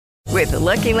With the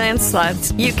Lucky Land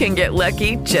Slots, you can get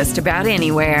lucky just about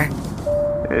anywhere.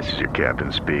 This is your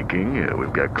captain speaking.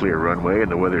 We've got clear runway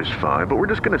and the weather's fine, but we're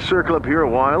just going to circle up here a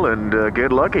while and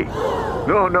get lucky.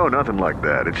 No, nothing like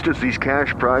that. It's just these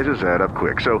cash prizes add up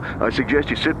quick. So I suggest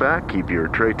you sit back, keep your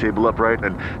tray table upright,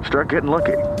 and start getting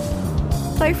lucky.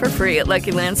 Play for free at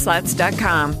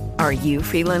LuckyLandSlots.com. Are you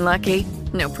feeling lucky?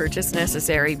 No purchase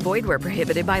necessary. Void where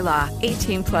prohibited by law.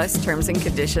 18 plus terms and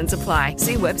conditions apply.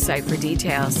 See website for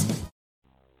details.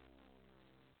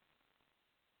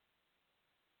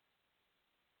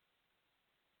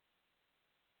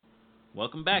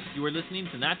 Welcome back. You are listening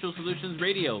to Natural Solutions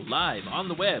Radio, live on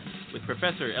the web with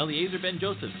Professor Eliezer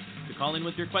Ben-Joseph. To call in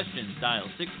with your questions, dial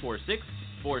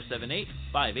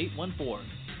 646-478-5814.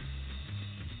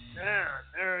 Yeah,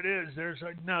 there it is.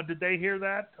 Now, did they hear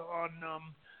that on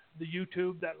the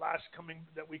YouTube that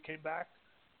we came back?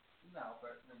 No,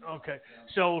 but... Okay,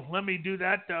 so let me do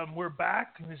that. We're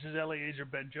back. This is Eliezer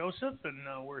Ben-Joseph, and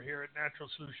we're here at Natural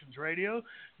Solutions Radio.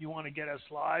 You want to get us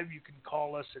live, you can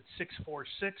call us at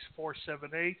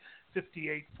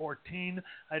 646-478-5814.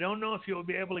 I don't know if you'll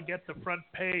be able to get the front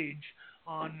page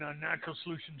on Natural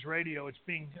Solutions Radio. It's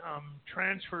being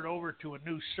transferred over to a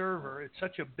new server. It's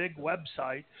such a big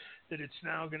website that it's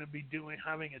now going to be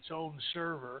having its own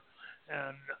server,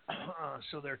 and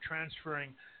so they're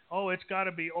transferring. It's got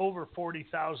to be over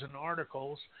 40,000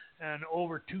 articles and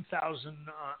over 2,000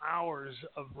 hours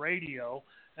of radio.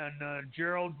 And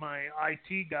Gerald, my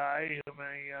IT guy,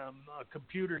 my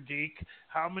computer geek,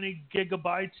 how many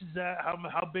gigabytes is that?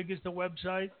 How big is the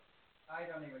website? I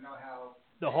don't even know how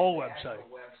the whole website is.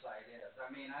 I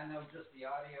mean, I know just the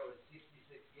audio is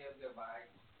 66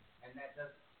 gigabytes, and that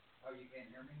does. Oh, you can't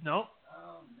hear me? No.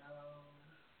 Oh no.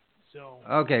 So,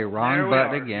 okay, wrong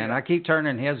button again. Yeah. I keep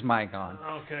turning his mic on.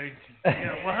 Okay.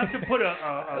 Yeah, we'll have to put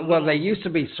a well, they used to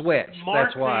be switched.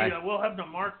 That's why. We'll have to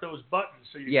mark those buttons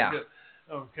so you can do.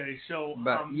 Okay, so.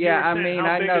 But I mean,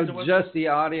 I know just the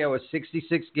audio is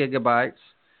 66 gigabytes.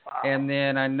 Wow. And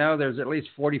then I know there's at least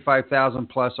 45,000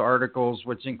 plus articles,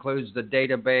 which includes the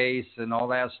database and all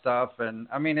that stuff. And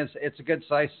I mean, it's a good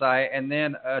size site. And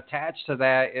then attached to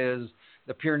that is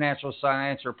the Pure Natural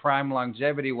Science or Prime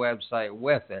Longevity website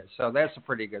with it. So that's a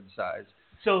pretty good size.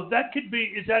 So that could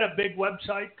be, is that a big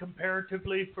website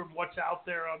comparatively from what's out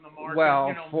there on the market?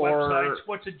 Well, for websites,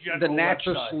 what's a general the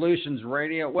Natural website? Solutions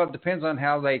Radio, well, it depends on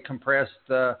how they compress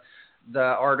the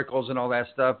articles and all that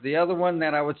stuff. The other one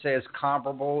that I would say is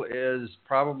comparable is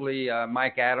probably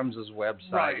Mike Adams'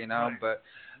 website, right. But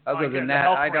other than that,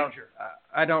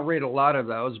 I don't read a lot of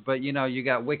those. But, you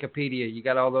got Wikipedia, you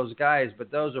got all those guys, but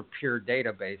those are pure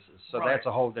databases. So that's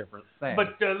a whole different thing.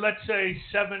 But let's say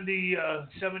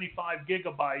 75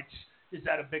 gigabytes, is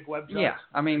that a big website? Yeah.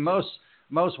 I mean, most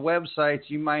websites,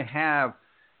 you might have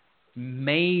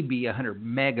maybe 100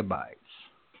 megabytes.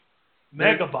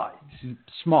 Megabytes?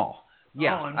 Small.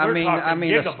 Yeah. I mean,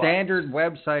 gigabytes. A standard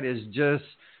website is just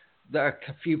a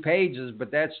few pages,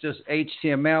 but that's just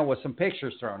HTML with some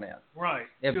pictures thrown in. Right.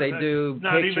 If they do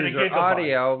pictures or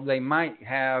audio, they might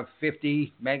have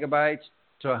 50 megabytes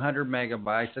to 100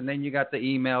 megabytes, and then you got the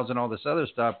emails and all this other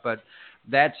stuff, but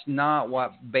that's not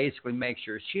what basically makes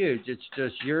yours huge. It's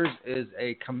just yours is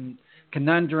a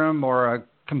conundrum or a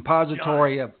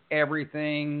compository of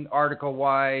everything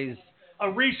article-wise. A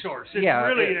resource. It's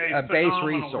really a base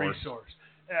resource.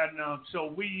 And so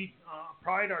we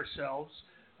pride ourselves.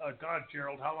 God,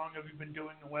 Gerald, how long have you been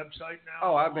doing the website now?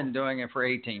 Oh, I've been doing it for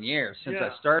 18 years since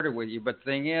I started with you. But the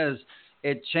thing is,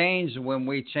 it changed when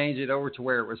we changed it over to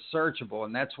where it was searchable,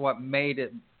 and that's what made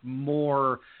it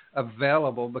more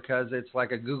available because it's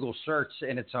like a Google search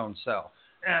in its own self.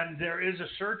 And there is a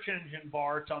search engine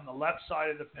bar. It's on the left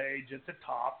side of the page at the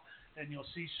top. And you'll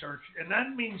see search. And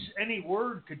that means any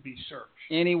word could be searched.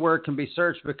 Any word can be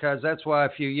searched because that's why a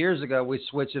few years ago we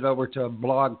switched it over to a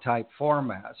blog type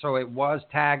format. So it was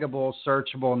taggable,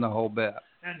 searchable, and the whole bit.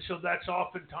 And so that's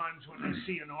oftentimes when you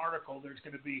see an article, there's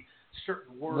going to be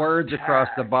certain words tagged across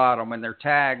the bottom, and they're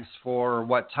tags for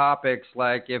what topics,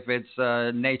 like if it's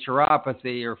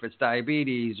naturopathy or if it's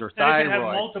diabetes or thyroid. And it can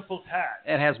have multiple tags.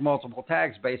 It has multiple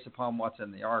tags based upon what's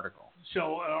in the article.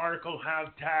 So an article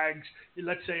have tags,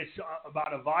 let's say it's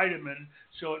about a vitamin,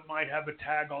 so it might have a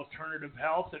tag alternative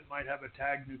health, it might have a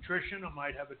tag nutrition, it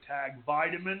might have a tag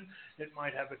vitamin, it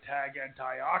might have a tag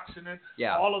antioxidant.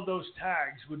 Yeah. All of those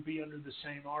tags would be under the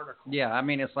same article. Yeah, I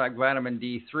mean, it's like vitamin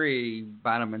D3,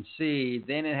 vitamin C,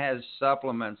 then it has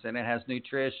supplements, and it has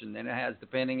nutrition, then it has,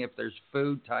 depending if there's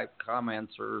food type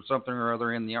comments or something or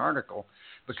other in the article.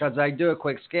 Because I do a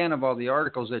quick scan of all the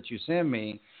articles that you send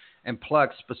me, and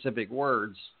pluck specific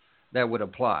words that would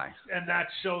apply. And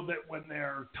that's so that when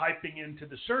they're typing into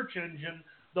the search engine,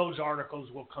 those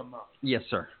articles will come up. Yes,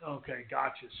 sir. Okay,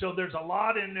 gotcha. So there's a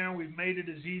lot in there. We've made it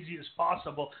as easy as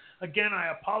possible. Again,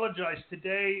 I apologize.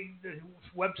 Today, the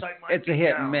website might It's be a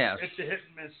hit down. and miss. It's a hit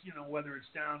and miss, whether it's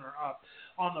down or up.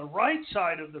 On the right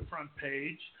side of the front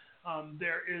page,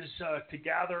 there is to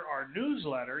gather our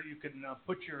newsletter. You can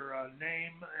put your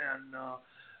name and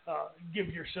give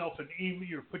yourself an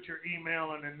email, put your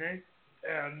email and a name.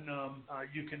 And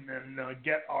you can then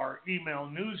get our email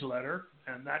newsletter,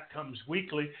 and that comes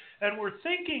weekly. And we're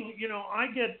thinking, I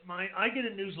get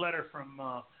a newsletter from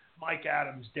Mike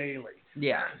Adams daily.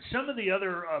 Yeah. Some of the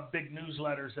other big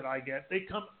newsletters that I get, they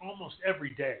come almost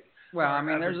every day. Well,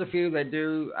 there's a few that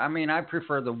do. I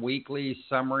prefer the weekly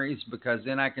summaries because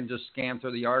then I can just scan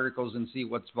through the articles and see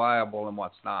what's viable and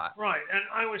what's not. Right. And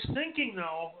I was thinking,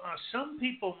 though, some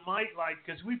people might like,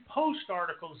 because we post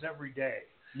articles every day.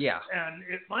 Yeah. And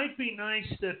it might be nice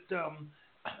that,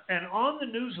 and on the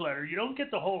newsletter, you don't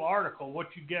get the whole article. What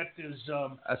you get is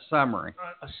a summary.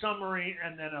 A summary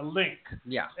and then a link.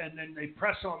 Yeah. And then they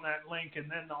press on that link and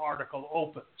then the article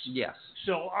opens. Yes.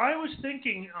 So I was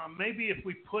thinking maybe if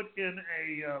we put in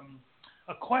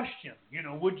a question,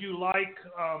 would you like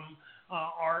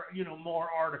more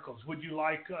articles? Would you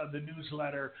like the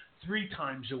newsletter 3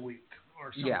 times a week?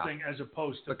 Or something as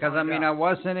opposed to because I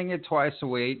was sending it twice a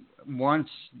week, once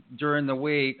during the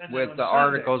week with the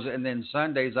articles, and then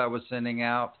Sundays I was sending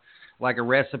out like a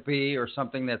recipe or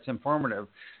something that's informative.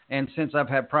 And since I've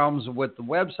had problems with the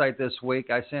website this week,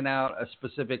 I sent out a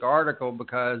specific article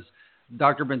because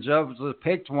Dr. Ben Joseph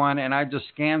picked one, and I just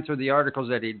scanned through the articles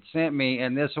that he'd sent me,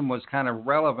 and this one was kind of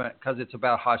relevant because it's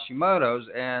about Hashimoto's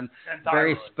and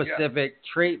very specific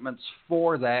treatments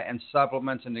for that and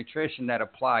supplements and nutrition that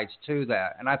applies to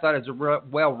that. And I thought it was a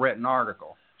well-written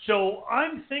article. So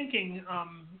I'm thinking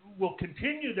we'll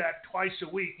continue that twice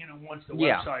a week, once the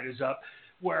website is up,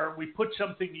 where we put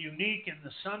something unique in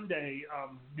the Sunday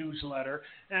newsletter.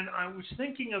 And I was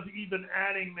thinking of even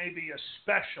adding maybe a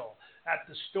special at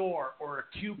the store or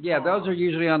a coupon. Yeah, those are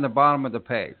usually on the bottom of the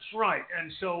page. Right,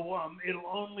 and so it'll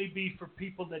only be for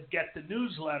people that get the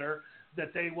newsletter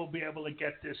that they will be able to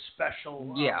get this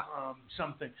special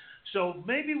something. So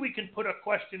maybe we can put a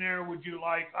questionnaire, would you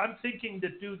like? I'm thinking to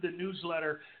do the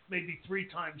newsletter maybe 3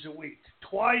 times a week,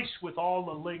 twice with all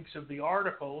the links of the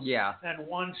articles, and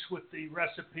once with the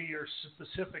recipe or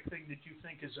specific thing that you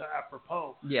think is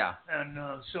apropos. Yeah. And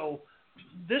so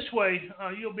this way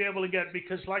you'll be able to get,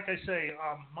 because like I say,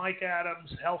 Mike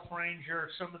Adams, Health Ranger,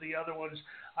 some of the other ones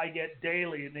I get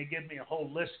daily, and they give me a whole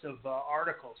list of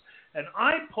articles. And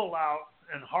I pull out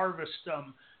and harvest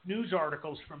news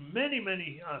articles from many,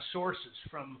 many sources,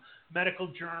 from medical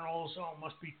journals,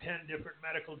 must be 10 different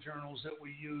medical journals that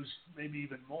we use, maybe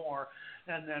even more,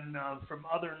 and then from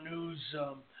other news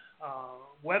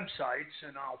websites,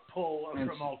 and I'll pull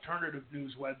from alternative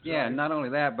news websites. Yeah, not only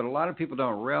that, but a lot of people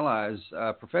don't realize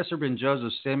Professor Ben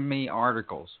Joseph sends me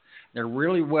articles. They're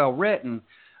really well written,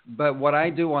 but what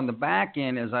I do on the back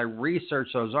end is I research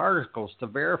those articles to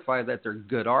verify that they're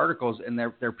good articles and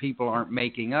their people aren't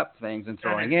making up things and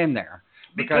throwing in there.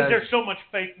 Because there's so much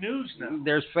fake news now.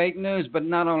 There's fake news, but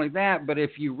not only that, but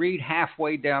if you read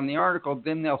halfway down the article,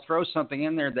 then they'll throw something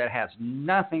in there that has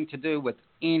nothing to do with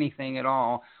anything at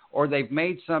all, or they've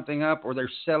made something up, or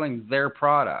they're selling their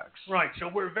products. Right,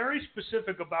 so we're very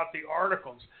specific about the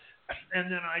articles.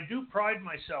 And then I do pride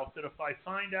myself that if I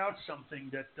find out something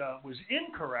that was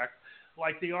incorrect,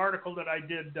 like the article that I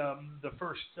did this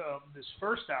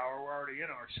first hour, we're already in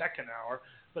our second hour,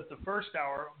 but the first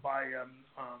hour by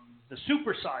the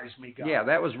Super Size Me guy. Yeah,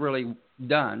 that was really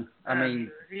done. I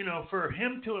mean, for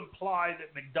him to imply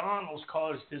that McDonald's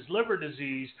caused his liver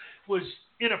disease was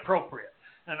inappropriate.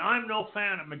 And I'm no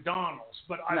fan of McDonald's,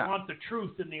 but I want the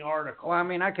truth in the article. Well, I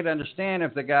mean, I could understand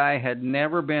if the guy had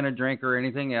never been a drinker or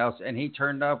anything else, and he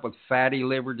turned up with fatty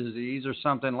liver disease or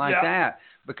something like that.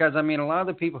 Because, I mean, a lot of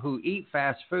the people who eat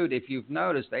fast food, if you've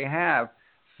noticed, they have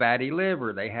fatty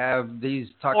liver. They have these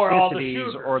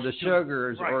toxicities or the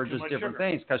sugars or just different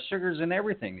things, because sugar's in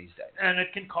everything these days. And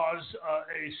it can cause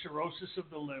a cirrhosis of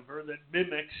the liver that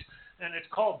mimics, and it's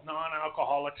called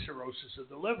non-alcoholic cirrhosis of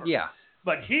the liver. Yeah.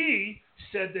 But he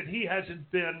said that he hasn't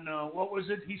been, what was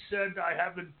it? He said, I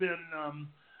haven't been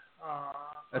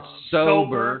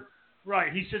sober.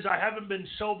 Right. He says, I haven't been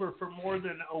sober for more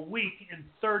than a week in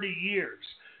 30 years.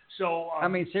 So I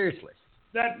mean, seriously.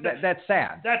 That's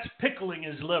sad. That's pickling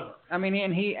his liver. I mean,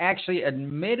 and he actually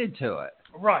admitted to it.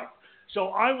 Right. So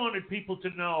I wanted people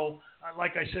to know,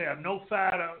 like I say, I'm no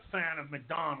fan of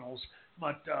McDonald's,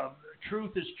 but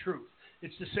truth is truth.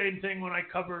 It's the same thing when I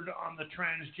covered on the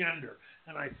transgender,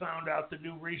 and I found out the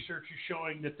new research is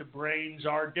showing that the brains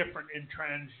are different in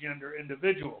transgender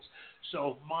individuals.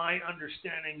 So my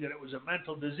understanding that it was a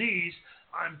mental disease,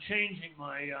 I'm changing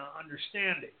my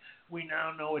understanding. We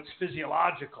now know it's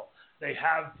physiological. They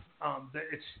have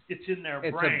it's in their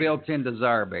brain. It's a built-in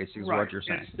desire, basically, is right. what you're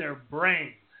saying. It's their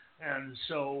brain, and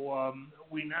so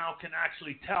we now can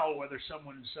actually tell whether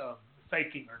someone's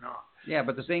faking or not. Yeah,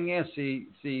 but the thing is, see,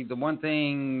 the one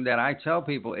thing that I tell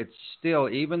people, it's still,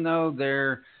 even though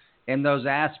they're in those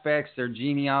aspects, their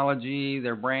genealogy,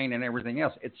 their brain, and everything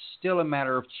else, it's still a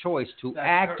matter of choice to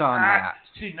act on that.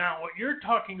 See, now what you're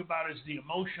talking about is the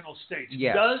emotional states.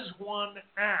 Yes. Does one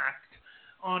act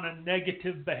on a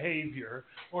negative behavior,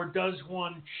 or does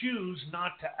one choose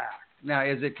not to act? Now,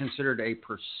 is it considered a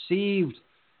perceived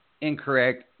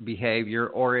incorrect behavior,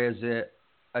 or is it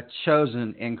a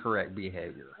chosen incorrect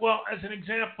behavior? Well, as an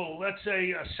example, let's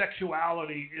say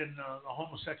sexuality in the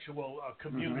homosexual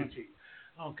community.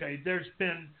 Mm-hmm. Okay, there's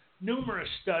been numerous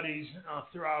studies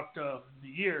throughout the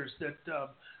years that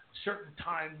certain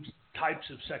types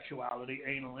of sexuality,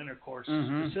 anal intercourse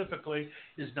specifically,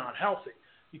 is not healthy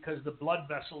because the blood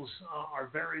vessels are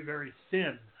very, very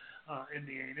thin in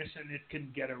the anus, and it can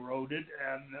get eroded,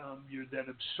 and you're then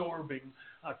absorbing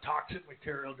toxic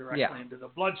material directly into the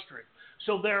bloodstream.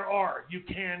 So you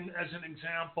can, as an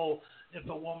example, if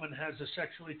a woman has a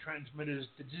sexually transmitted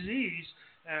disease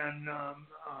and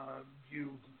you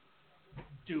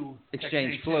do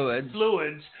exchange fluids,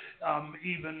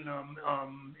 even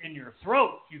in your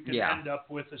throat, you can end up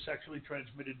with a sexually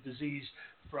transmitted disease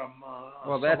from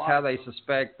well, that's how they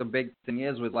suspect. The big thing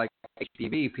is with like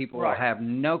HPV, people will have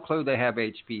no clue they have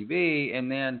HPV,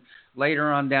 and then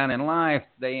later on down in life,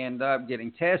 they end up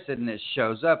getting tested, and it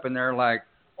shows up, and they're like,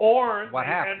 or what they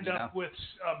happened, end up with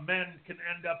men can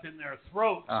end up in their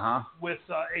throat with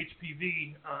HPV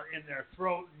in their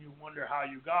throat, and you wonder how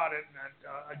you got it, and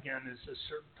that again is a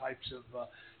certain types of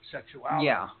sexuality.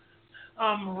 Yeah.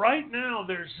 Right now,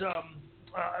 there's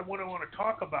what I want to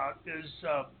talk about is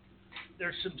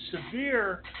there's some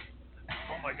severe.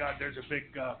 Oh my God! There's a big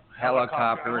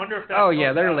helicopter. I wonder if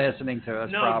that they're listening to us.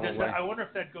 No, probably. I wonder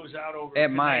if that goes out over. It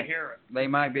might. They hear it? They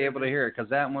might be able to hear it because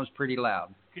that one was pretty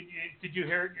loud. Did you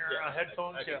hear it in your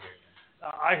headphones?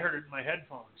 I heard it in my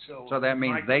headphones. So that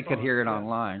means they could hear it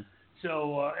online.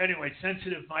 So anyway,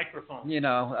 sensitive microphones. You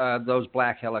know, those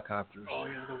black helicopters. Oh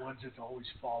yeah, the ones that always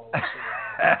follow us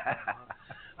around.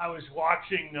 I was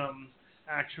watching.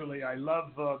 Actually, I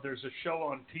love. There's a show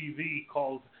on TV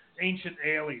called Ancient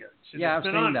Aliens. And I've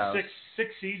been seen on those. six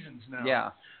seasons now.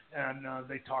 Yeah. And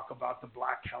they talk about the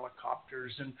black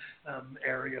helicopters and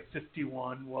Area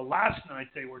 51. Well, last night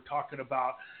they were talking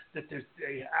about that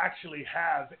they actually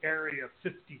have Area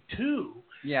 52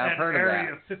 I've heard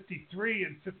Area of that. 53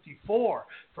 and 54.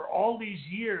 For all these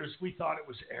years, we thought it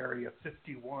was Area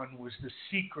 51 was the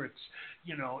secrets,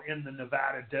 in the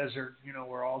Nevada desert,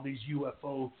 where all these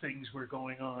UFO things were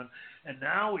going on. And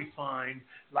now we find,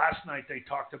 last night they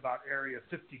talked about Area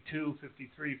 52,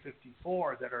 53,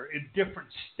 54 that are in different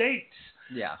states.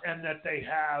 Yeah. And that they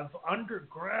have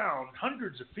underground,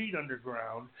 hundreds of feet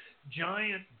underground,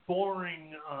 giant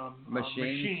boring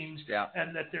machines,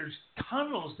 and that there's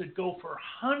tunnels that go for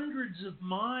hundreds of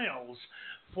miles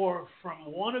from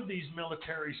one of these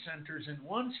military centers in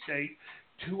one state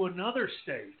to another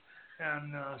state.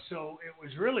 And so it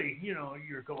was really,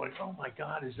 you're going, oh my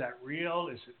God, is that real?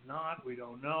 Is it not? We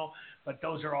don't know. But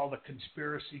those are all the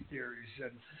conspiracy theories.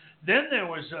 And then there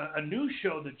was a new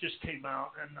show that just came out,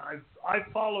 and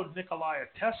I've followed Nikola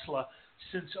Tesla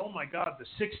since, oh my God,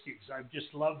 the 60s. I've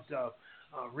just loved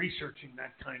researching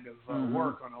that kind of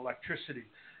work on electricity.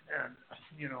 And,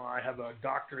 I have a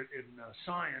doctorate in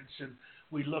science, and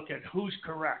we look at who's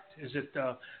correct. Is it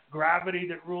gravity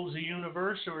that rules the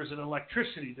universe, or is it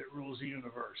electricity that rules the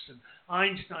universe? And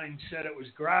Einstein said it was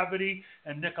gravity,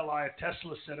 and Nikola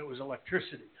Tesla said it was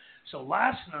electricity. So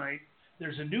last night,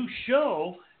 there's a new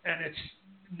show, and it's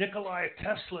Nikola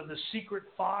Tesla, The Secret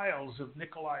Files of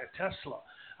Nikola Tesla.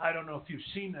 I don't know if you've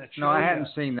seen that show. No, I haven't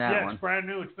seen that one. Yeah, it's brand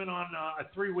new. It's been on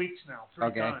 3 weeks now,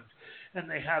 three times. And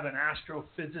they have an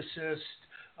astrophysicist,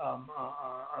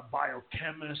 a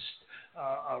biochemist,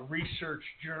 a research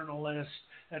journalist,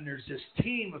 and there's this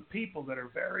team of people that are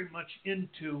very much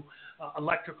into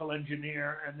electrical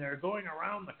engineer, and they're going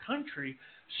around the country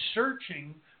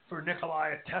searching for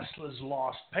Nikola Tesla's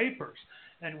lost papers.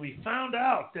 And we found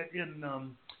out that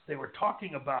they were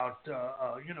talking about,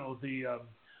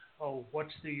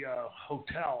 what's the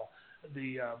hotel?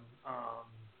 The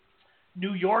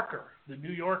New Yorker,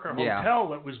 hotel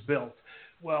that was built.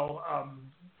 Well,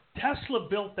 Tesla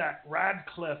built that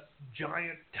Radcliffe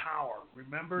giant tower.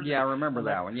 Remember? Yeah, I remember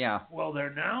that one. Yeah. Well,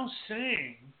 they're now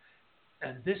saying,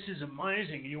 and this is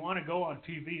amazing. You want to go on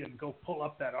TV and go pull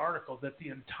up that article, that the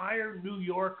entire New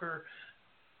Yorker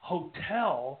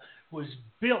hotel was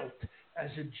built as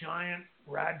a giant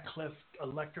Radcliffe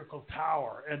electrical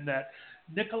tower, and that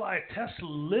Nikola Tesla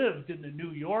lived in the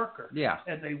New Yorker. Yeah.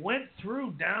 And they went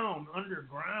through down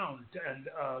underground, and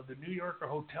the New Yorker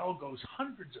hotel goes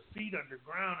hundreds of feet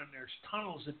underground, and there's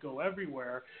tunnels that go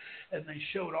everywhere. And they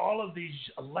showed all of these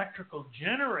electrical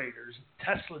generators,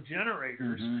 Tesla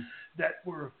generators, that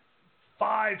were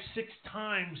 5-6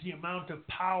 times the amount of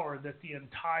power that the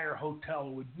entire hotel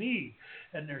would need.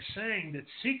 And they're saying that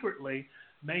secretly,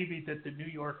 maybe that the New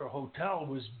Yorker hotel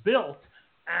was built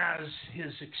as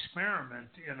his experiment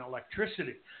in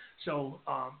electricity. So,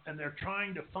 and they're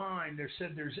trying to find, they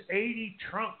said there's 80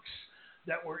 trunks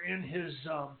that were in his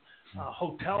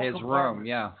hotel his room,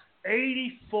 yeah.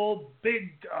 80 full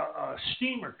big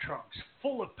steamer trunks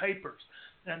full of papers.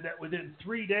 And that within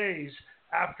 3 days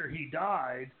after he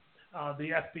died, the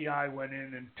FBI went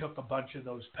in and took a bunch of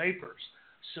those papers.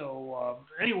 So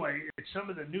anyway, some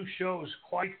of the new shows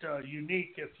quite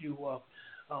unique if you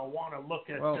want to look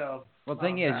at. Well, the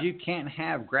thing is, you can't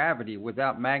have gravity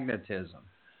without magnetism.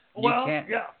 Well,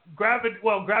 yeah,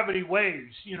 gravity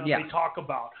waves. They talk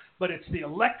about, but it's the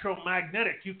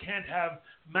electromagnetic. You can't have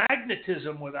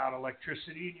magnetism without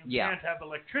electricity, and you can't have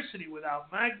electricity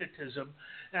without magnetism,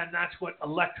 and that's what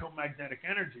electromagnetic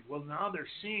energy. Well, now they're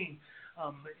seeing.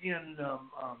 In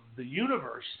the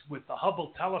universe with the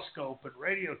Hubble telescope and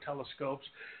radio telescopes,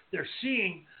 they're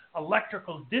seeing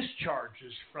electrical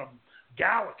discharges from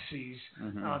galaxies.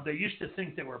 They used to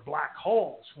think they were black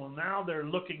holes. Well, now they're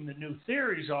looking, the new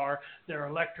theories are they're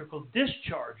electrical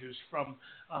discharges from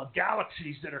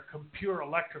galaxies that are pure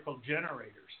electrical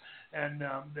generators. And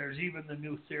there's even the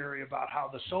new theory about how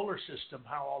the solar system,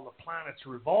 how all the planets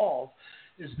revolve,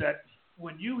 is that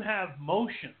when you have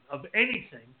motion of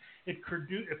anything, it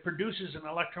produces an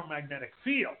electromagnetic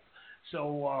field.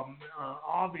 So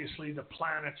obviously the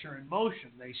planets are in motion.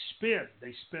 They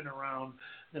spin around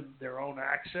their own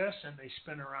axis, and they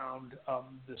spin around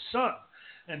the sun.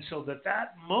 And so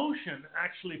that motion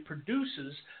actually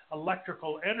produces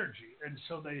electrical energy. And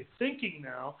so they're thinking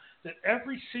now that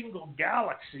every single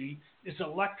galaxy is an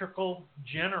electrical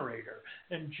generator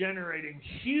and generating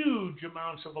huge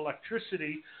amounts of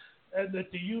electricity, and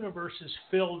that the universe is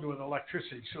filled with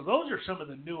electricity. So those are some of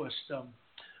the newest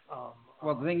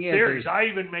well, the thing theories. Is, I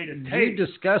even made a tape. You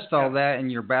discussed all that in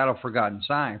your Battle Forgotten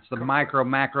Science, the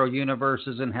macro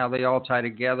universes and how they all tie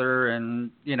together,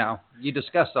 and you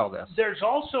discussed all this. There's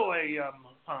also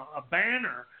a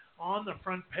banner on the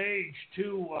front page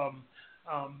to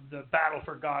the Battle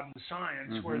Forgotten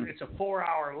Science, where it's a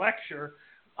 4-hour lecture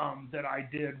that I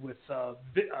did with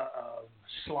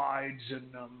slides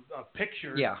and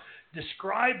pictures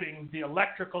describing the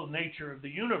electrical nature of the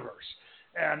universe.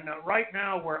 And right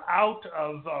now we're out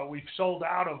of, we've sold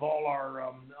out of all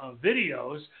our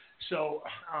videos. So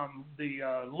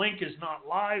the link is not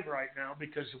live right now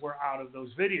because we're out of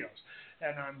those videos.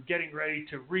 And I'm getting ready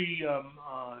to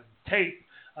tape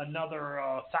another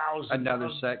 1,000,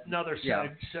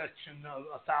 section of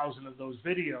 1,000 of those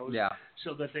videos,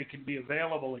 so that they can be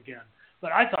available again.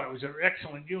 But I thought it was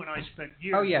excellent. You and I spent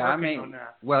years working on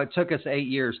that. Well, it took us 8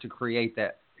 years to create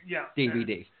that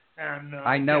DVD. And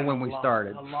I know when we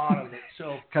started. A lot of it.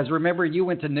 So because remember, you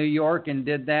went to New York and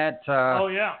did that.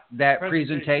 That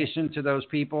presentation to those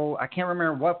people. I can't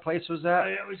remember what place was that.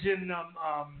 It was in.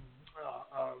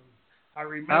 I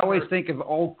remember. I always think of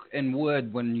Oak and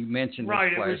Wood when you mention this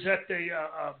place. Right, it was at the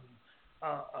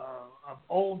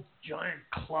old giant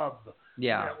club.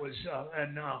 Yeah. That was,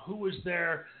 and who was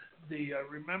there?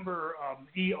 Remember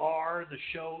ER, the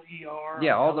show ER?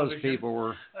 Yeah, all those people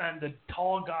were. And the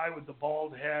tall guy with the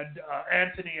bald head,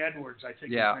 Anthony Edwards, I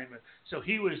think his name is. So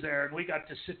he was there, and we got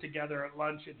to sit together at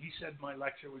lunch, and he said my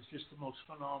lecture was just the most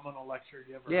phenomenal lecture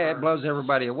you ever heard. Yeah, it blows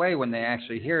everybody away when they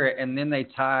actually hear it, and then they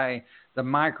tie the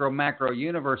macro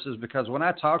universes, because when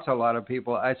I talk to a lot of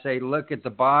people, I say, look at the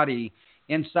body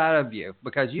inside of you,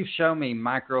 because you show me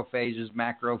microphages,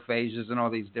 macrophages, and all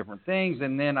these different things,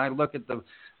 and then I look at the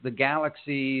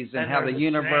galaxies and how the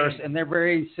universe, and they're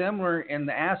very similar in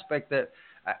the aspect that,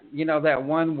 that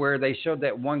one where they showed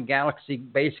that one galaxy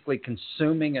basically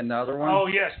consuming another one. Oh,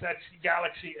 yes, that's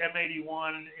Galaxy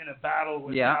M81 in a battle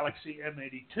with Galaxy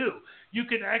M82. You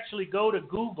can actually go to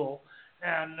Google,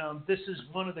 and this is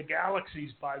one of the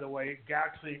galaxies, by the way,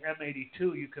 Galaxy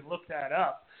M82. You can look that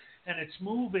up. and it's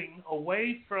moving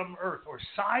away from Earth or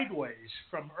sideways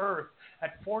from Earth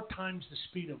at 4 times the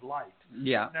speed of light.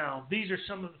 Yeah. Now, these are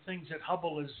some of the things that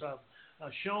Hubble is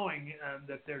showing,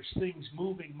 that there's things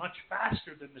moving much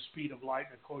faster than the speed of light.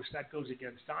 And of course, that goes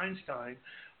against Einstein.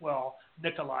 Well,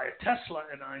 Nikola Tesla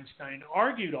and Einstein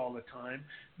argued all the time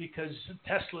because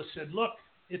Tesla said, look,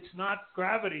 it's not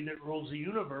gravity that rules the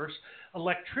universe.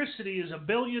 Electricity is a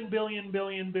billion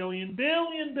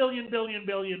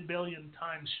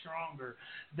times stronger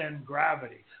than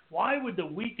gravity. Why would the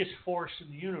weakest force in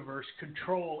the universe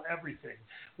control everything,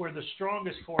 where the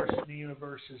strongest force in the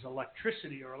universe is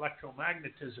electricity or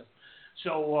electromagnetism?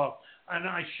 So, and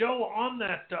I show on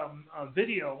that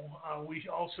video, we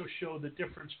also show the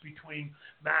difference between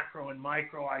macro and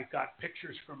micro. I got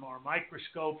pictures from our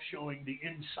microscope showing the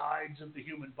insides of the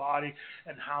human body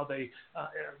and how they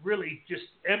really just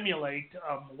emulate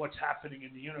what's happening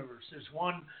in the universe. There's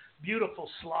one beautiful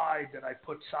slide that I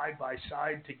put side by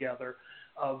side together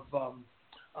of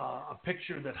a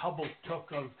picture that Hubble took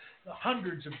of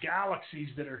hundreds of galaxies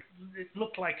that it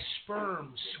looked like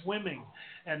sperm swimming.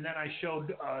 And then I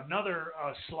showed another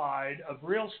slide of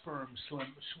real sperm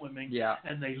swimming,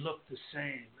 and they looked the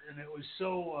same. And it was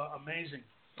so amazing.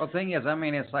 Well, the thing is, I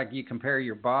mean, it's like you compare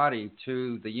your body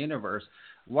to the universe.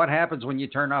 What happens when you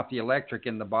turn off the electric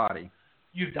in the body?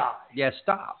 You die. Yeah, it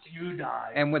stops. You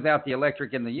die. And without the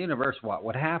electric in the universe, what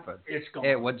would happen? It's gone.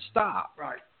 It would stop.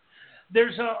 Right.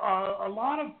 There's a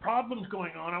lot of problems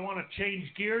going on. I want to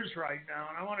change gears right now,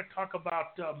 and I want to talk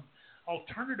about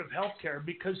alternative healthcare,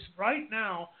 because right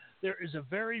now there is a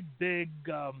very big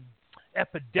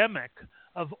epidemic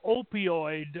of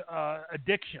opioid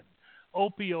addiction.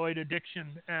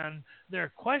 And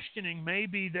they're questioning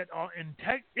maybe that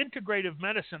integrative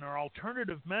medicine or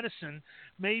alternative medicine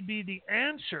may be the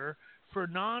answer for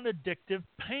non-addictive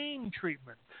pain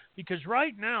treatment, because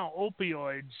right now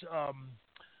opioids.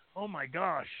 Oh my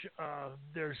gosh,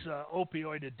 there's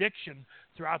opioid addiction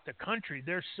throughout the country.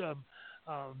 There's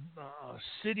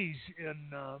cities in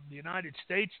the United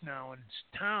States now and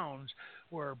towns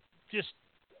where just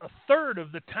a third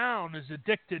of the town is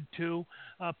addicted to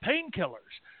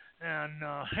painkillers. And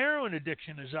heroin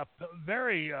addiction is up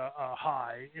very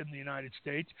high in the United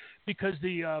States because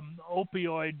the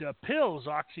opioid pills,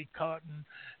 Oxycontin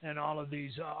and all of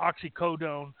these,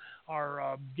 oxycodone,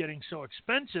 are getting so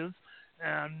expensive.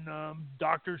 And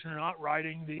doctors are not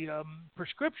writing the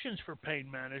prescriptions for pain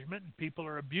management, and people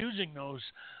are abusing those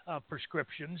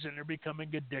prescriptions, and they're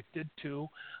becoming addicted to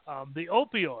the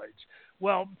opioids.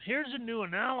 Well, here's a new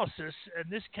analysis,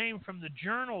 and this came from the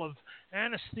Journal of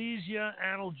Anesthesia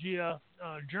Analgesia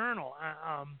Journal,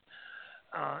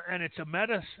 and it's a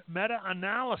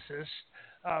meta-analysis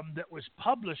that was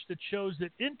published that shows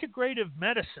that integrative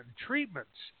medicine treatments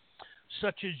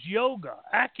such as yoga,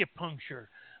 acupuncture,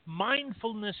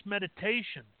 mindfulness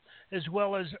meditation, as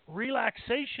well as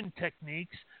relaxation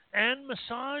techniques and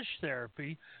massage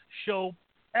therapy show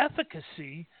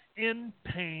efficacy in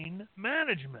pain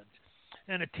management.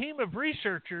 And a team of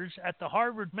researchers at the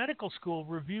Harvard Medical School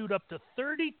reviewed up to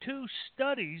 32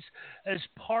 studies as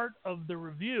part of the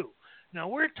review. Now,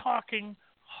 we're talking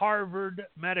Harvard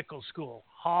Medical School,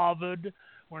 Harvard.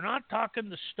 We're not talking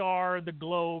the Star, the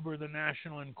Globe, or the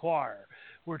National Enquirer.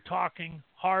 We're talking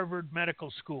Harvard Medical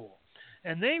School.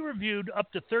 And they reviewed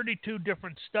up to 32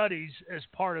 different studies as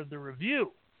part of the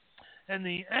review. And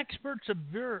the experts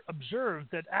observed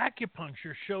that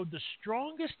acupuncture showed the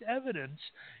strongest evidence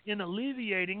in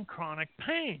alleviating chronic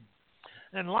pain.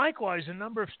 And likewise, a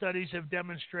number of studies have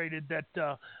demonstrated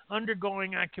that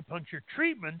undergoing acupuncture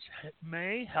treatments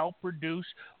may help reduce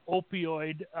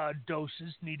opioid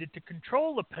doses needed to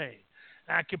control the pain.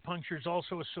 Acupuncture is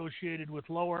also associated with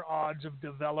lower odds of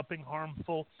developing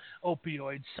harmful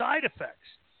opioid side effects.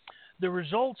 The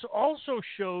results also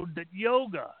showed that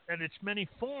yoga and its many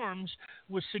forms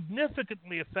was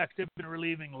significantly effective in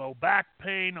relieving low back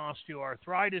pain,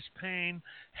 osteoarthritis pain,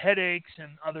 headaches,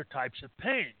 and other types of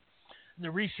pain. And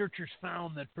the researchers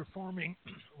found that performing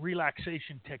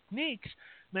relaxation techniques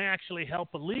may actually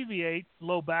help alleviate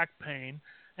low back pain,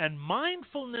 and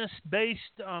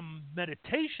mindfulness-based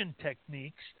meditation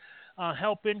techniques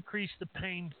help increase the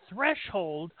pain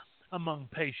threshold among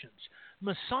patients.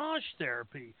 Massage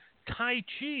therapy, Tai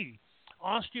Chi,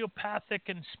 osteopathic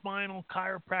and spinal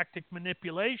chiropractic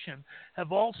manipulation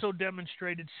have also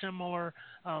demonstrated similar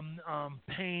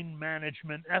pain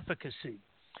management efficacy.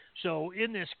 So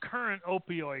in this current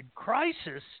opioid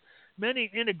crisis,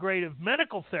 many integrative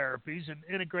medical therapies and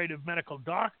integrative medical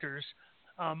doctors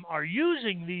are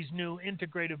using these new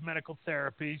integrative medical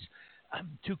therapies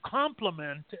to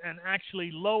complement and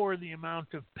actually lower the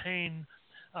amount of pain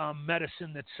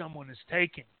medicine that someone is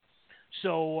taking.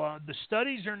 So the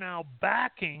studies are now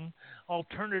backing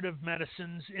alternative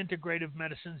medicines, integrative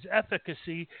medicines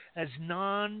efficacy as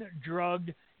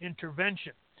non-drug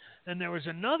intervention. And there was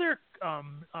another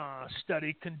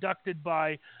study conducted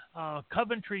by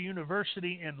Coventry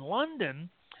University in London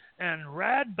and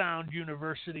Radboud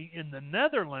University in the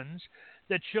Netherlands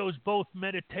that shows both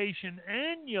meditation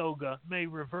and yoga may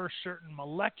reverse certain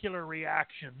molecular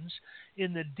reactions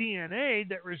in the DNA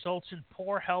that results in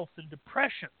poor health and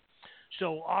depression.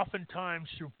 So oftentimes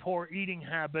through poor eating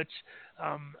habits,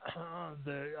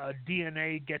 the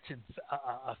DNA gets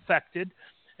affected.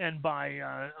 And by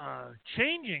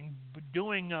changing,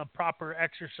 doing proper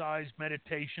exercise,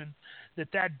 meditation,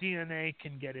 that DNA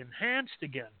can get enhanced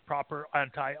again, proper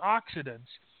antioxidants,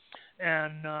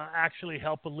 and actually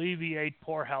help alleviate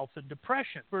poor health and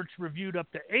depression. Experts reviewed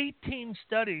up to 18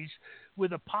 studies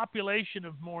with a population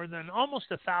of more than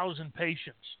almost 1,000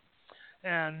 patients.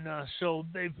 And so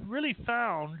they've really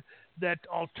found that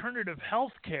alternative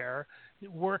health care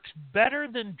works better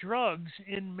than drugs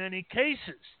in many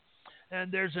cases. And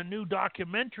there's a new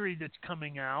documentary that's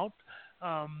coming out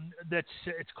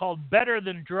it's called Better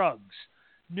Than Drugs.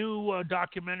 New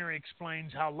documentary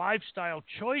explains how lifestyle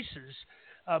choices,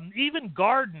 even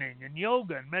gardening and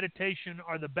yoga and meditation,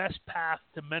 are the best path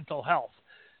to mental health.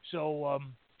 So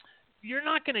you're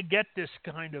not going to get this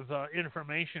kind of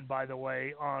information, by the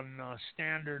way, on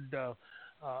standard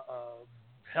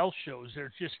health shows.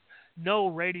 There's just no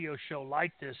radio show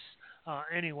like this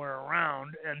anywhere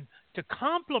around. And to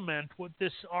complement what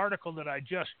this article that I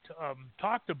just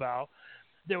talked about,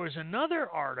 there was another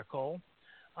article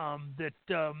that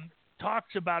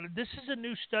talks about it. This is a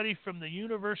new study from the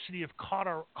University of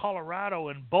Colorado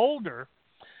in Boulder.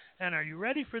 And are you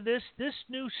ready for this? This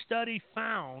new study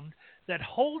found that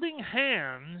holding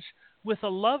hands with a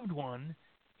loved one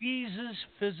eases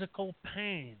physical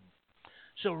pain.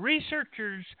 So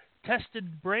researchers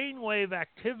tested brainwave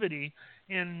activity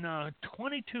in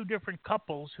 22 different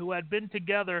couples who had been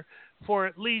together for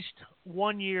at least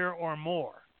 1 year or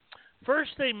more.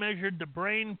 First, they measured the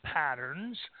brain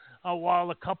patterns while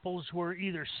the couples were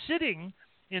either sitting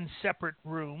in separate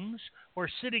rooms or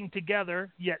sitting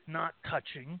together yet not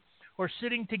touching, or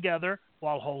sitting together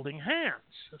while holding hands.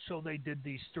 So they did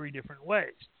these 3 different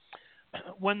ways.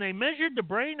 When they measured the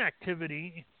brain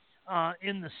activity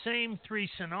in the same 3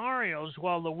 scenarios,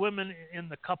 while the women in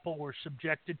the couple were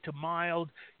subjected to mild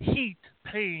heat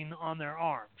pain on their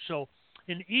arms. So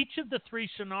in each of the 3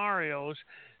 scenarios,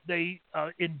 they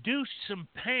induced some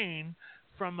pain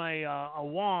from a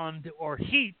wand or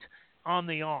heat on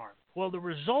the arm. Well, the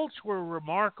results were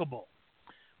remarkable.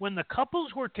 When the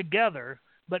couples were together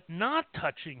but not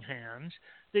touching hands,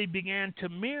 they began to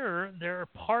mirror their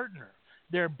partner.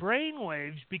 Their brain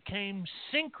waves became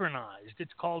synchronized.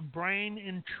 It's called brain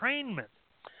entrainment.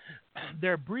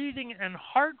 Their breathing and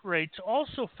heart rates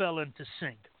also fell into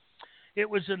sync. It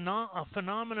was a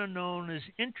phenomenon known as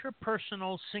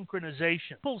interpersonal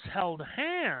synchronization. Couples held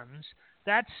hands,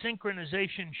 that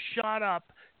synchronization shot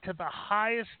up to the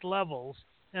highest levels,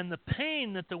 and the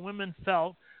pain that the women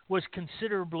felt was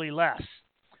considerably less.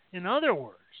 In other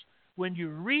words, when you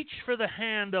reach for the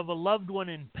hand of a loved one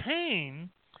in pain,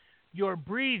 your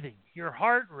breathing, your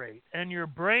heart rate, and your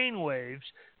brain waves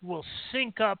will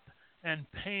sync up and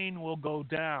pain will go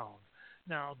down.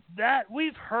 Now, that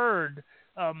we've heard,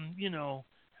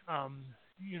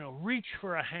 reach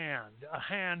for a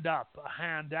hand up, a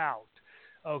hand out,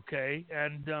 okay?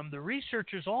 And the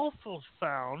researchers also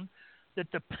found that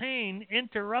the pain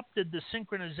interrupted the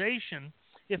synchronization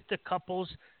if the couples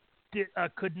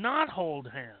could not hold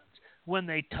hands. When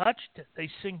they touched, they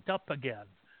synced up again.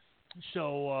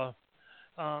 So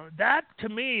that, to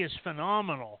me, is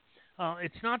phenomenal.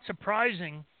 It's not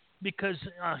surprising because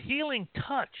healing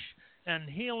touch and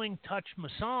healing touch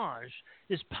massage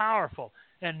is powerful.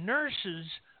 And nurses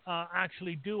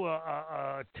actually do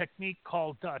a technique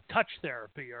called touch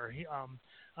therapy, or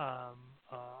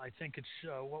I think it's,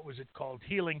 what was it called?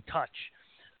 Healing touch.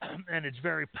 And it's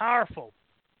very powerful.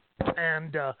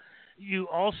 And you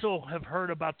also have heard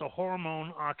about the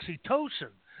hormone oxytocin,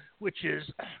 which is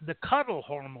the cuddle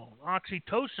hormone.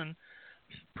 Oxytocin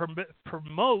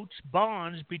promotes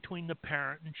bonds between the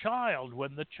parent and child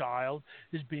when the child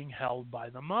is being held by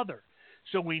the mother.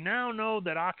 So we now know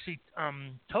that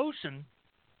oxytocin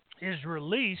is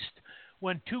released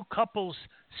when 2 couples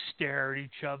stare at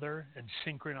each other and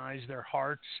synchronize their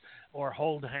hearts or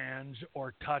hold hands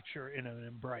or touch or in an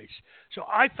embrace. So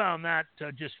I found that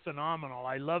just phenomenal.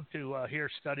 I love to hear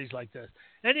studies like this.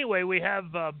 Anyway, we have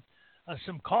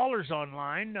some callers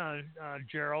online.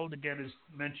 Gerald, again, is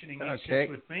mentioning he sits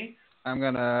with me. I'm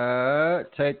going to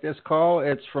take this call.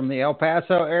 It's from the El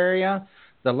Paso area.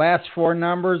 The last four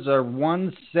numbers are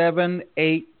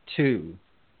 1782.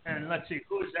 And let's see,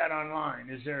 who is that online?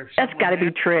 Is there That's got to be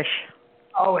Trish.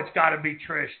 Oh, it's got to be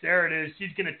Trish. There it is.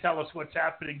 She's going to tell us what's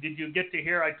happening. Did you get to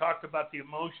hear I talked about the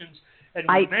emotions? And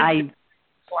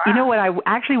you know what? I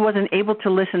actually wasn't able to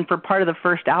listen for part of the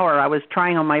first hour. I was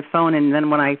trying on my phone, and then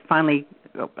when I finally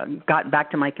got back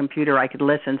to my computer, I could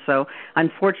listen. So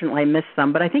unfortunately, I missed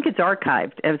some. But I think it's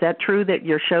archived. Is that true that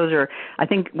your shows are? I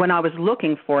think when I was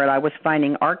looking for it, I was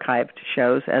finding archived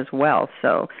shows as well.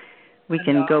 So we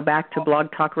can go back to Blog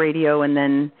Talk Radio and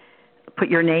then put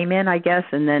your name in, I guess,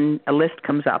 and then a list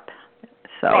comes up.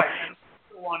 So. Right. And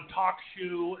on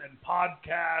TalkShoe and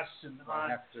podcasts and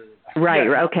Right.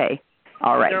 Okay.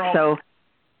 All right. So,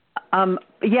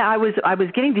 yeah, I was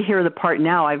getting to hear the part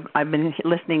now. I've been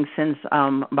listening since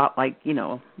about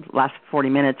last 40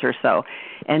 minutes or so,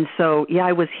 and so yeah,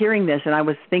 I was hearing this and I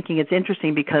was thinking it's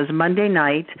interesting because Monday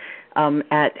night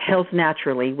at Health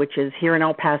Naturally, which is here in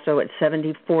El Paso at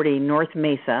 7040 North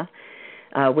Mesa,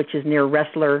 which is near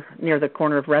the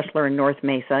corner of Wrestler and North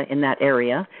Mesa in that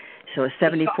area. So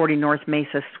 7040 North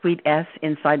Mesa, Suite S,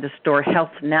 inside the store,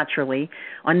 Health Naturally.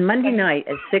 On Monday night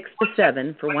at 6 to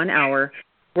 7 for 1 hour,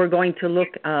 we're going to look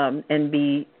and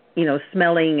be,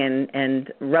 smelling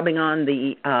and rubbing on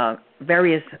the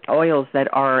various oils that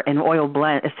are, and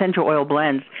essential oil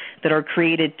blends that are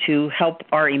created to help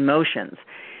our emotions.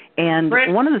 And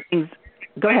one of the things,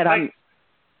 go ahead.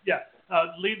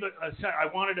 Leave it. I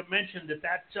wanted to mention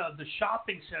that's the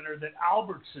shopping center that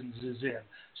Albertsons is in,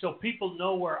 so people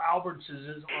know where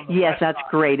Albertsons is on the Yes, west that's side.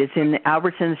 great. It's in the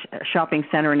Albertsons shopping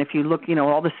center, and if you look,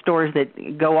 all the stores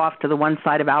that go off to the one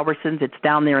side of Albertsons, it's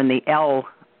down there in the L,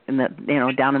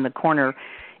 down in the corner,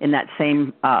 in that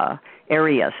same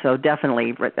area. So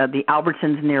definitely, the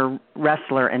Albertsons near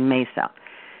Wrestler and Mesa.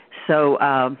 So.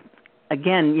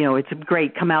 Again, it's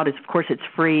great. Come out. Of course, it's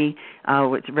free.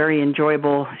 It's very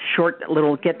enjoyable, short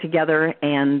little get-together.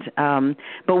 And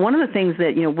but one of the things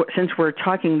that, since we're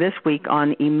talking this week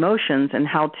on emotions and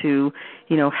how to,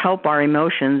 help our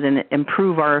emotions and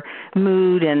improve our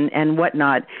mood and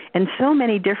whatnot, and so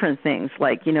many different things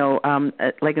like,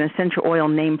 like an essential oil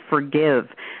named Forgive.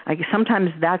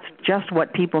 Sometimes that's just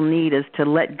what people need is to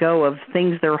let go of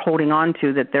things they're holding on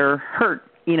to that they're hurt,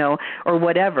 or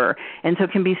whatever. And so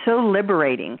it can be so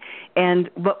liberating.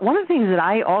 But one of the things that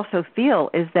I also feel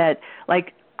is that,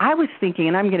 I was thinking,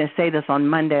 and I'm going to say this on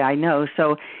Monday, I know,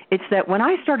 so it's that when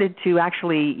I started to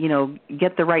actually,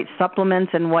 get the right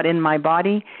supplements and what in my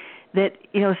body, that,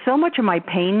 so much of my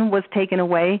pain was taken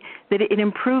away that it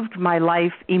improved my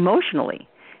life emotionally.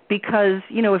 Because,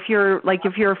 if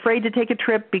you're afraid to take a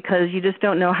trip because you just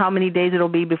don't know how many days it'll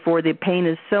be before the pain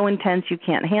is so intense you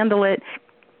can't handle it,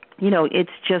 it's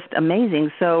just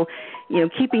amazing. So,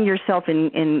 keeping yourself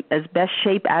in as best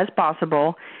shape as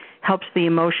possible helps the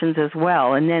emotions as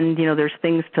well. And then, there's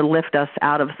things to lift us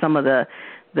out of some of the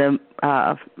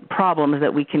problems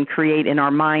that we can create in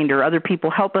our mind or other people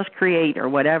help us create or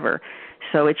whatever.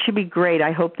 So it should be great.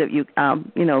 I hope that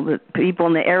the people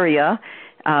in the area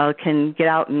can get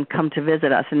out and come to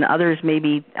visit us, and others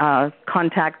maybe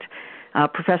contact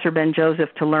Professor Ben Joseph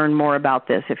to learn more about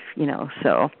this.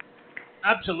 So.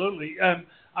 Absolutely.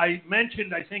 I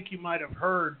mentioned, I think you might have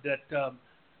heard that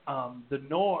the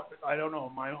North, I don't know,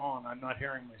 am I on? I'm not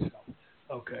hearing myself.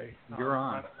 Okay. You're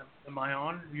on. Am I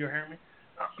on? You're hearing me?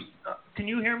 Can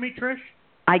you hear me, Trish?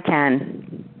 I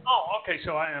can. Oh, okay,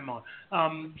 so I am on.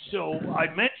 So I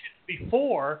mentioned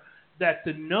before that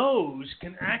the nose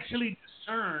can actually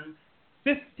discern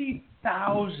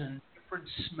 50,000 different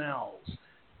smells.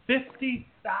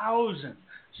 50,000.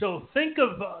 So think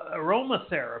of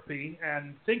aromatherapy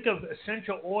and think of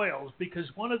essential oils, because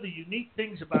one of the unique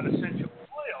things about essential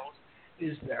oils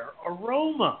is their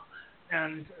aroma.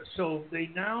 And so they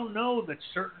now know that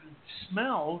certain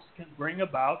smells can bring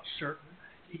about certain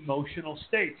emotional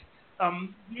states.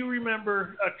 You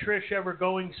remember, Trish, ever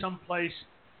going someplace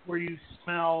where you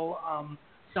smell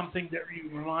something that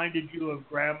reminded you of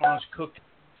Grandma's cooking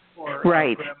or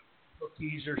right. Grandma's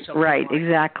cookies or something? Right, like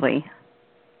exactly.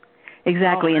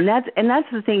 Exactly, and that's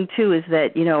the thing too, is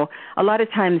that a lot of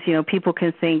times people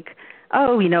can think,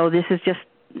 this is just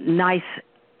nice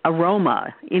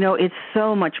aroma. It's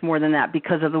so much more than that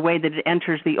because of the way that it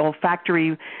enters the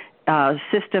olfactory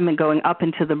system and going up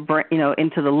into the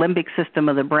into the limbic system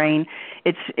of the brain.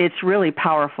 It's really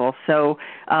powerful. So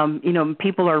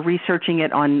people are researching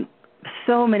it on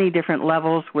so many different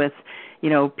levels with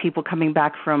people coming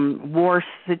back from war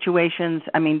situations.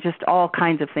 I mean, just all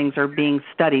kinds of things are being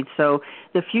studied. So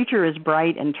the future is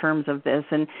bright in terms of this.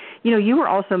 And, you were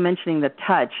also mentioning the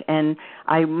touch, and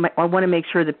I want to make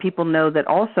sure that people know that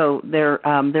also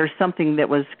there's something that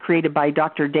was created by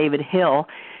Dr. David Hill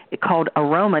called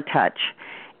Aroma Touch.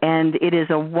 And it is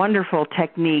a wonderful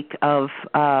technique of,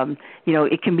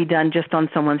 it can be done just on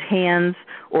someone's hands,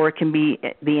 or it can be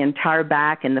the entire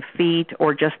back and the feet,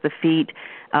 or just the feet.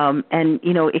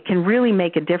 It can really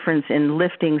make a difference in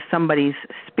lifting somebody's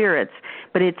spirits.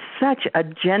 But it's such a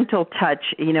gentle touch.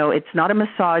 It's not a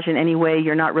massage in any way.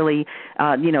 You're not really,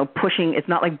 pushing. It's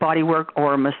not like body work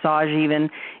or a massage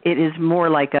even. It is more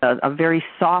like a very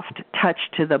soft touch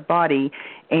to the body.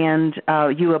 And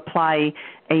you apply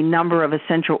a number of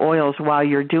essential oils while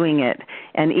you're doing it.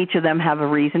 And each of them have a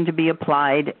reason to be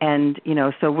applied. And,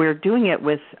 so we're doing it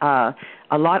with a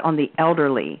lot on the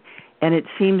elderly. And it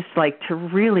seems like to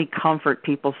really comfort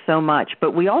people so much.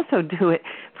 But we also do it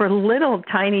for little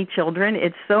tiny children.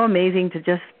 It's so amazing to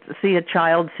just see a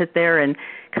child sit there and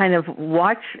kind of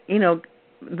watch,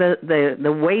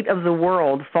 the weight of the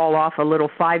world fall off a little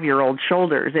 5-year-old's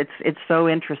shoulders. It's so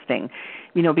interesting,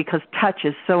 because touch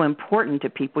is so important to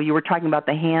people. You were talking about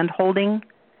the hand holding.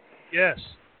 Yes.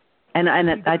 And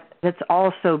that's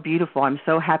all so beautiful. I'm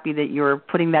so happy that you're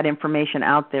putting that information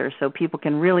out there so people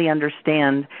can really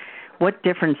understand what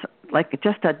difference, like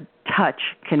just a touch,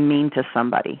 can mean to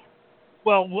somebody.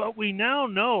 Well, what we now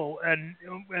know,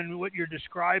 and what you're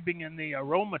describing in the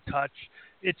Aroma Touch,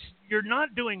 you're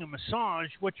not doing a massage.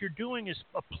 What you're doing is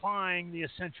applying the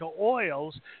essential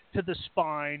oils to the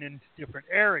spine and different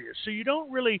areas. So you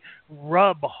don't really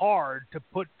rub hard to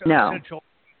put essential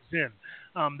oils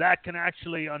in. That can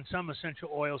actually, on some essential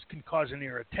oils, can cause an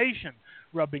irritation,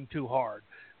 rubbing too hard.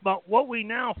 But what we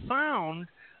now found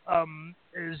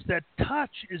is that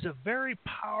touch is a very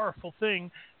powerful thing,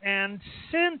 and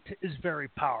scent is very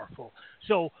powerful.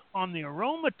 So on the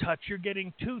Aroma Touch, you're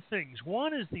getting two things.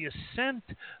 One is the scent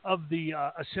of the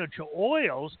essential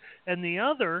oils, and the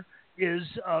other is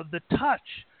the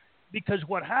touch. Because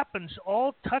what happens,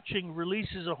 all touching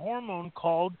releases a hormone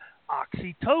called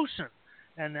oxytocin,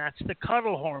 and that's the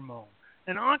cuddle hormone.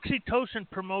 And oxytocin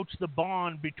promotes the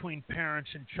bond between parents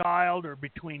and child, or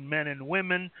between men and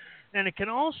women. And it can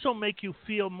also make you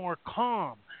feel more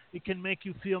calm. It can make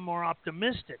you feel more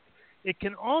optimistic. It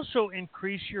can also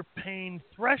increase your pain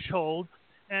threshold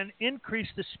and increase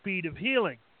the speed of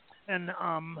healing. And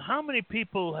how many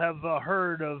people have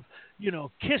heard of,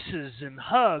 kisses and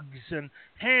hugs and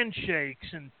handshakes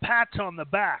and pats on the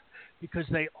back? Because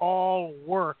they all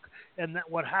work. And that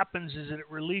what happens is that it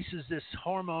releases this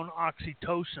hormone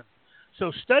oxytocin.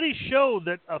 So studies show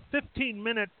that a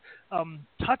 15-minute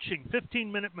touching,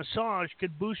 15-minute massage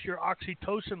could boost your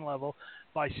oxytocin level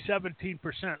by 17%.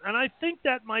 And I think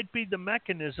that might be the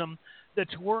mechanism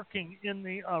that's working in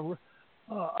the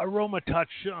Aroma Touch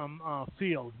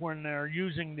field when they're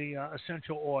using the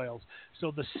essential oils.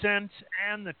 So the scents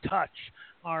and the touch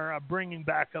are bringing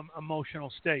back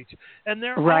emotional states. And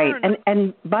there right.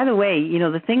 And by the way,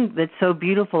 the thing that's so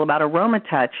beautiful about Aroma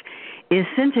Touch is,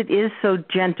 since it is so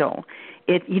gentle,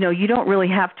 you don't really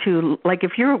have to, like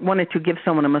if you wanted to give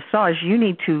someone a massage, you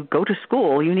need to go to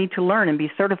school, you need to learn and be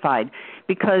certified,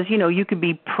 because, you could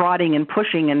be prodding and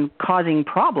pushing and causing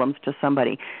problems to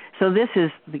somebody. So this is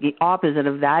the opposite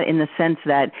of that, in the sense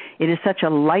that it is such a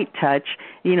light touch,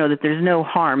 that there's no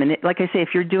harm. And like I say, if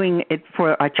you're doing it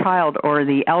for a child or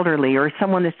the elderly or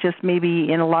someone that's just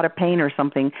maybe in a lot of pain or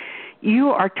something, you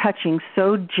are touching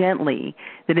so gently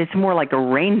that it's more like a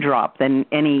raindrop than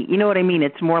any, you know what I mean?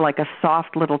 It's more like a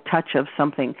soft little touch of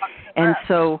something. And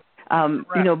so,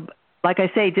 like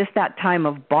I say, just that time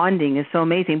of bonding is so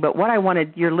amazing. But what I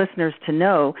wanted your listeners to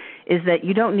know is that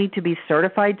you don't need to be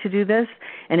certified to do this.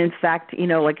 And in fact,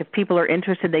 like if people are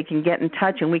interested, they can get in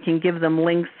touch and we can give them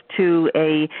links to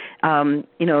I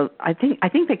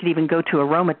think they could even go to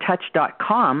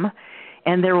aromatouch.com.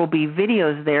 And there will be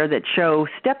videos there that show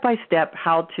step-by-step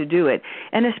how to do it.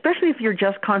 And especially if you're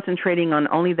just concentrating on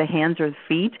only the hands or the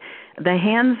feet, the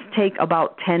hands take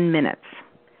about 10 minutes.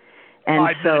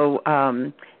 And so,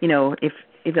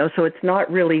 so it's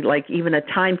not really like even a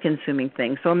time-consuming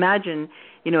thing. So imagine,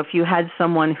 if you had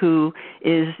someone who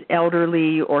is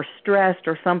elderly or stressed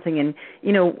or something, and,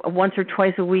 once or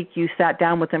twice a week you sat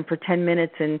down with them for 10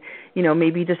 minutes and,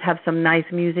 maybe just have some nice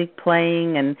music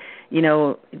playing and,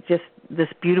 just this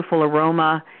beautiful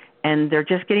aroma, and they're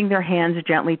just getting their hands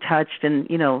gently touched, and,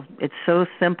 it's so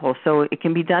simple. So it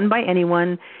can be done by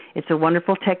anyone. It's a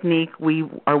wonderful technique. We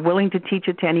are willing to teach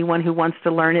it to anyone who wants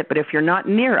to learn it, but if you're not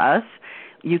near us,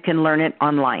 you can learn it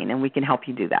online, and we can help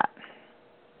you do that.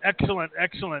 Excellent,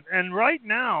 excellent. And right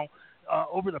now,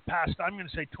 over the past, I'm going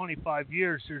to say 25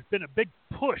 years, there's been a big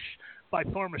push by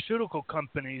pharmaceutical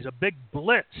companies, a big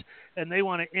blitz, and they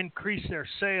want to increase their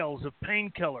sales of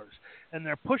painkillers. And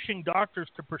they're pushing doctors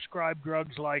to prescribe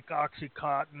drugs like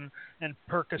Oxycontin and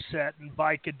Percocet and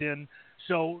Vicodin.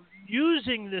 So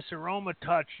using this aroma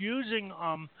touch, using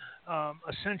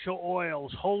essential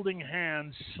oils, holding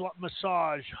hands,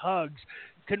 massage, hugs,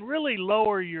 can really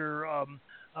lower your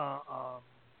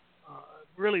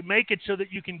really make it so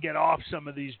that you can get off some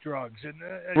of these drugs. And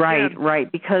again,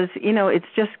 right, because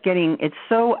it's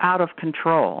so out of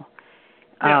control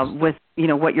with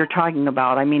what you're talking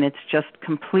about. I mean, it's just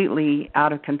completely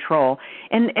out of control.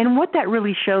 And what that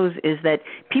really shows is that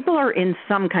people are in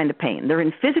some kind of pain. They're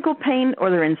in physical pain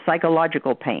or they're in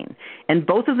psychological pain, and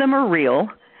both of them are real,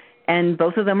 and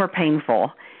both of them are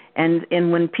painful.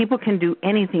 And when people can do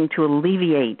anything to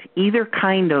alleviate either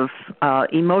kind of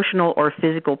emotional or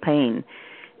physical pain,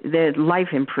 their life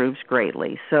improves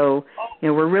greatly. So,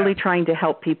 we're really trying to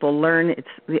help people learn. It's,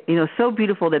 so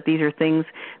beautiful that these are things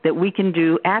that we can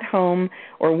do at home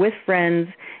or with friends.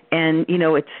 And,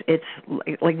 it's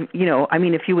like, I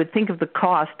mean, if you would think of the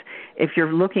cost, if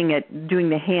you're looking at doing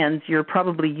the hands, you're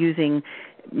probably using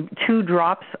 2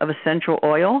 drops of essential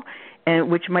oil,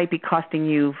 and which might be costing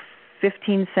you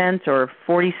 15 cents or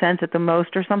 40 cents at the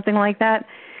most or something like that.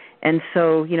 And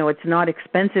so, it's not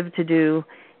expensive to do,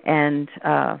 and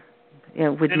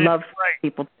we'd love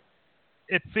people.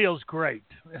 It feels great.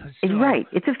 Right.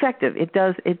 It's effective. It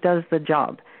does the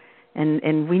job.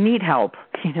 And we need help.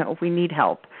 We need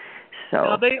help. So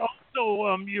now they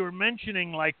also, you were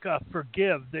mentioning like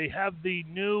Forgive. They have the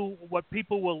new, what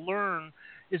people will learn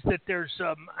is that there's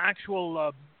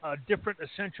actual different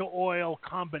essential oil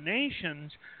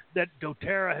combinations that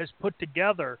doTERRA has put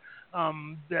together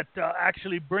that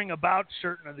actually bring about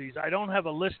certain of these. I don't have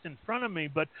a list in front of me,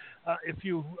 but if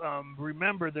you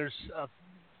remember, there's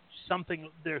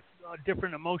there's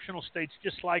different emotional states,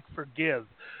 just like Forgive,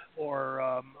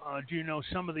 or do you know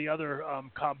some of the other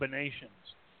combinations?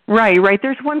 Right.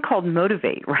 There's one called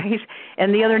Motivate, right?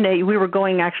 And the other day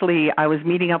I was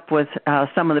meeting up with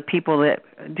some of the people that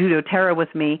do doTERRA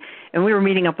with me, and we were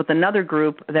meeting up with another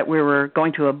group that we were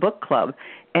going to a book club.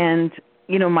 And,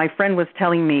 my friend was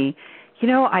telling me, she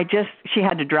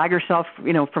had to drag herself,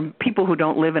 from people who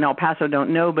don't live in El Paso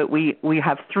don't know, but we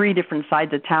have 3 different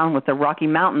sides of town with the Rocky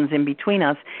Mountains in between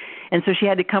us. And so she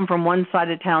had to come from one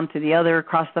side of town to the other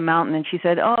across the mountain. And she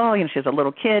said, she was a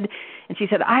little kid. And she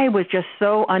said, I was just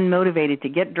so unmotivated to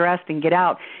get dressed and get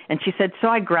out. And she said, so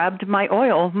I grabbed my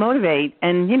oil, Motivate.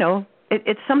 And,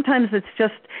 it's sometimes it's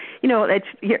just,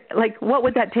 like, what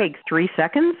would that take? 3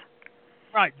 seconds?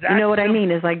 Right. You know what I mean?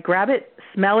 Is like grab it,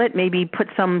 smell it, maybe put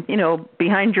some,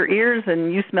 behind your ears,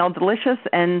 and you smell delicious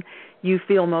and you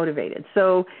feel motivated.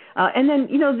 So, and then,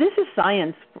 this is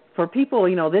science for people.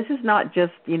 This is not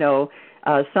just,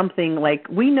 something like,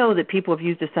 we know that people have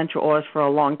used essential oils for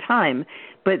a long time,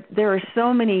 but there are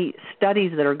so many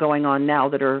studies that are going on now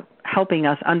that are helping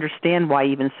us understand why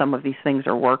even some of these things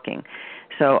are working.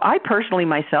 So I personally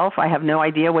myself, I have no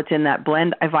idea what's in that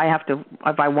blend. If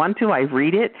I want to, I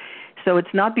read it. So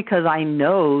it's not because I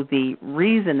know the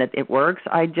reason that it works.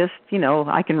 I just,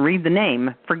 I can read the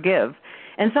name, Forgive.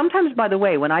 And sometimes, by the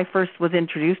way, when I first was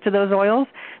introduced to those oils,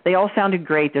 they all sounded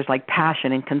great. There's like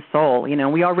passion and console.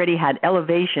 We already had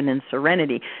elevation and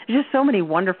serenity. There's just so many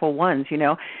wonderful ones,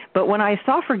 But when I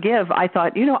saw Forgive, I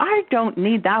thought, I don't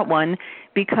need that one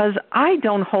because I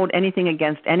don't hold anything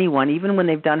against anyone. Even when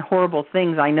they've done horrible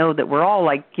things, I know that we're all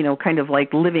like, kind of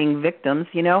like living victims,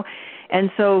 And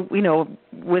so,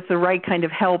 with the right kind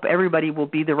of help, everybody will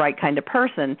be the right kind of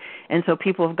person. And so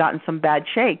people have gotten some bad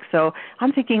shakes. So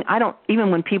I'm thinking, even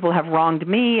when people have wronged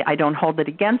me, I don't hold it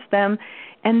against them.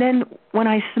 And then when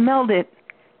I smelled it,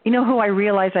 who I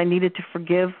realized I needed to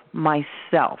forgive?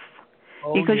 Myself.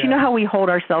 Because you know how we hold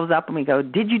ourselves up and we go,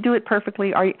 did you do it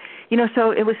perfectly?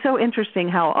 So it was so interesting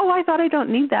how, I thought I don't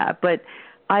need that. But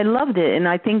I loved it. And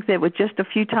I think that with just a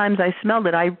few times I smelled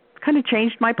it, I kind of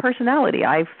changed my personality.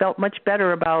 I felt much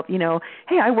better about,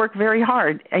 hey, I work very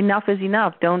hard. Enough is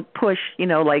enough. Don't push,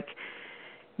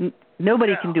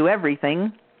 nobody can do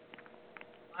everything.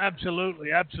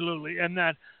 Absolutely. And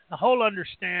that the whole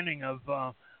understanding of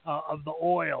the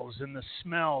oils and the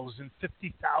smells and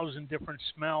 50,000 different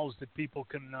smells that people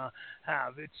can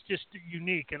have. It's just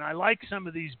unique. And I like some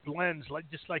of these blends,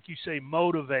 just like you say,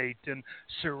 Motivate and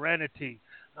Serenity.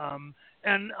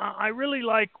 And I really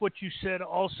like what you said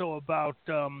also about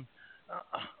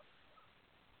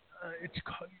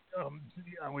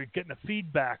we're getting a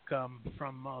feedback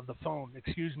from the phone.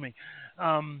 Excuse me.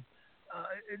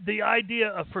 the idea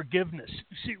of forgiveness.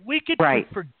 See, we could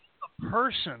forgive a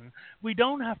person. We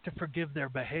don't have to forgive their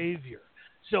behavior.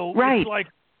 So it's like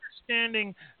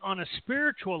standing on a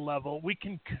spiritual level. We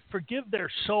can forgive their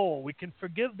soul. We can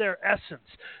forgive their essence.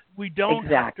 We don't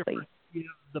have to forgive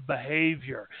the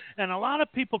behavior. And a lot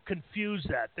of people confuse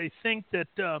that. They think that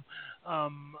that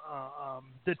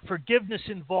forgiveness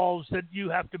involves that you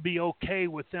have to be okay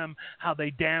with them, how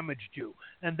they damaged you.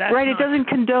 And that's right. It doesn't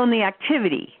condone the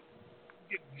activity.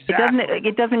 Exactly.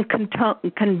 It doesn't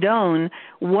condone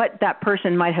what that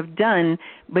person might have done,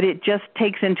 but it just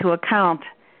takes into account,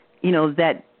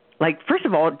 that, like, first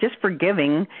of all, just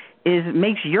forgiving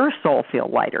makes your soul feel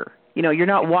lighter. You're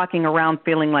not walking around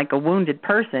feeling like a wounded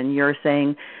person. You're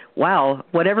saying, wow,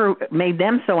 whatever made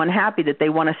them so unhappy that they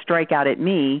want to strike out at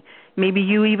me, maybe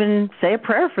you even say a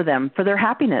prayer for them, for their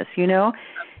happiness,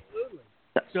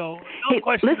 Absolutely. So,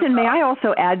 listen, may I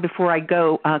also add before I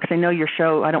go, because I know your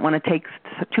show, I don't want to take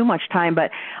too much time,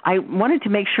 but I wanted to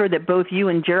make sure that both you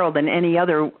and Gerald and any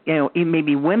other,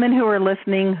 maybe women who are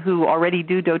listening who already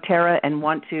do doTERRA and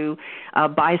want to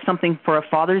buy something for a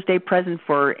Father's Day present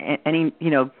for any,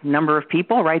 number of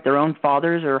people, right, their own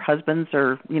fathers or husbands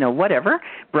or, whatever,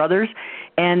 brothers,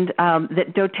 and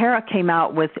that doTERRA came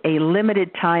out with a limited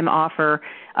time offer,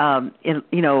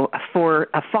 for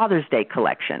a Father's Day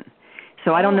collection.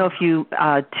 So I don't know if you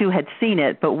two had seen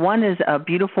it, but one is a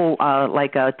beautiful,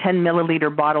 like a 10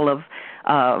 milliliter bottle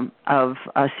of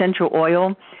essential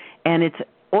oil, and it's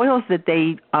oils that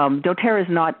doTERRA is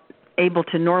not able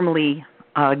to normally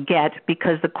get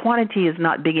because the quantity is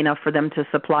not big enough for them to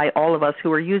supply all of us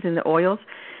who are using the oils.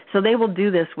 So they will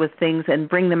do this with things and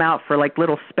bring them out for like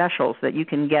little specials that you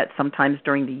can get sometimes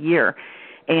during the year.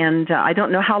 And I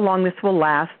don't know how long this will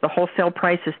last. The wholesale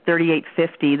price is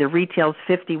 $38.50. The retail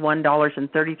is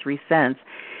 $51.33.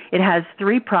 It has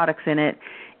 3 products in it,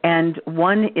 and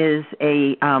one is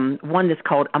one that's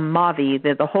called Amavi.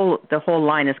 The whole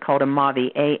line is called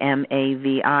Amavi,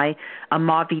 AMAVI,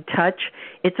 Amavi Touch.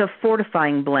 It's a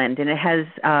fortifying blend, and it has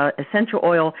essential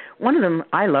oil. One of them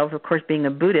I love, of course, being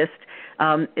a Buddhist.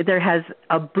 There has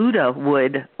a Buddha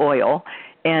wood oil.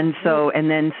 And so, and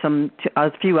then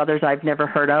a few others I've never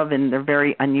heard of, and they're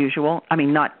very unusual. I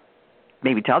mean, not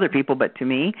maybe to other people, but to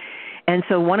me. And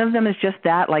so one of them is just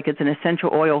that, like it's an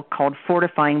essential oil called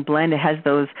Fortifying Blend. It has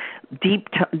those deep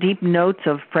notes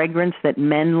of fragrance that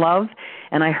men love.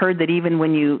 And I heard that even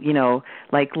when you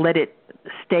let it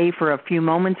stay for a few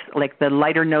moments, like the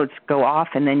lighter notes go off,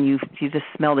 and then you just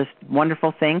smell this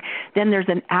wonderful thing. Then there's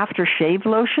an aftershave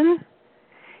lotion,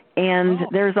 and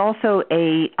there's also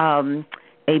a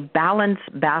Balance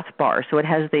bath bar. So it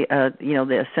has the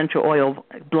essential oil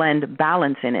blend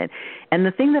Balance in it. And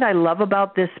the thing that I love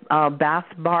about this bath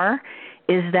bar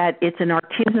is that it's an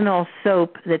artisanal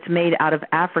soap that's made out of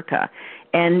Africa.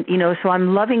 And, so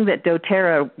I'm loving that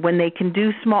doTERRA, when they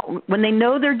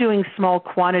know they're doing small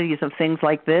quantities of things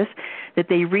like this, that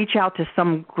they reach out to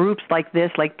some groups like this,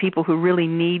 like people who really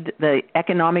need the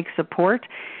economic support.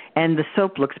 And the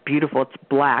soap looks beautiful. It's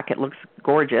black. It looks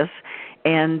gorgeous.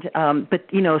 And but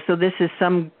so this is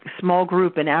some small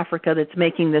group in Africa that's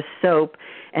making this soap,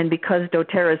 and because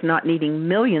doTERRA is not needing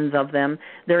millions of them,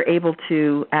 they're able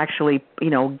to actually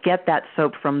get that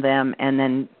soap from them and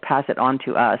then pass it on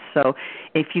to us. So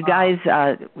if you guys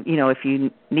if you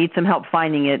need some help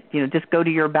finding it, just go to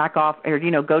your back off or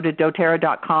go to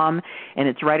doTERRA.com, and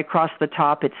it's right across the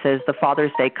top. It says the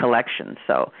Father's Day collection.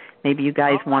 So maybe you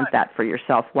guys want that for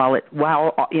yourself while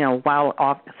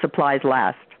supplies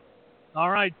last. All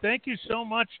right. Thank you so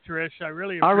much, Trish. I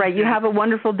really appreciate it. All right. You have a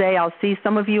wonderful day. I'll see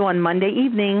some of you on Monday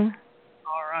evening.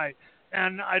 All right.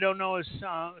 And I don't know, is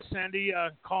Sandy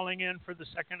calling in for the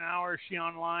second hour? Is she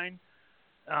online?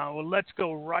 Well, let's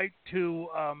go right to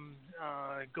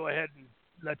go ahead and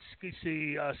let's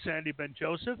see Sandy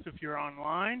Ben-Joseph, if you're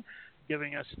online,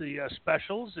 giving us the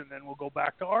specials, and then we'll go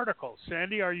back to articles.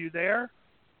 Sandy, are you there?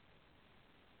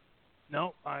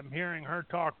 No, I'm hearing her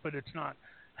talk, but it's not.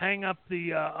 Hang up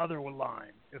the other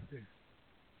line.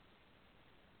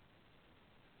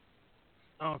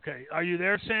 Okay. Are you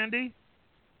there, Sandy?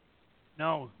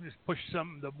 No. Just push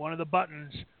one of the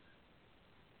buttons.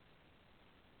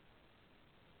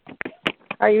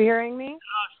 Are you hearing me?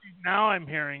 Now I'm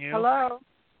hearing you. Hello.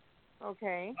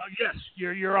 Okay. Yes,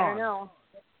 you're on. I know.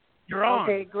 You're on.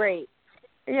 Okay, great.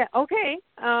 Yeah. Okay.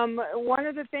 One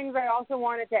of the things I also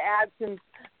wanted to add, since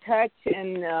touch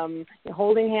and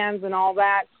holding hands and all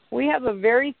that, we have a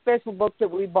very special book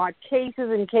that we bought cases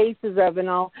and cases of, and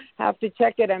I'll have to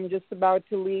check it. I'm just about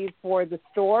to leave for the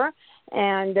store,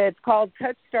 and it's called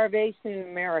Touch Starvation in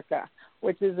America,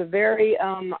 which is a very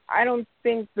I don't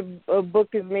think the book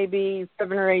is maybe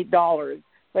 $7 or $8.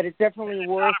 but it's definitely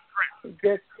worth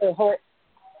just the whole.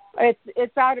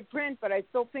 It's out of print, but I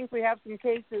still think we have some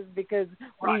cases because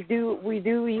we do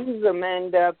use them,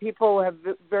 and people have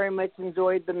very much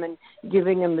enjoyed them and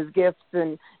giving them as gifts.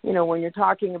 And when you're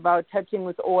talking about touching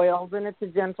with oils, and it's a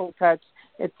gentle touch,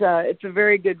 it's a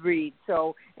very good read.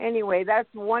 So anyway, that's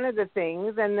one of the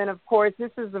things. And then of course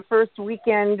this is the first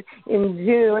weekend in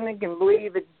June. I can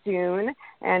believe it's June,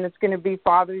 and it's going to be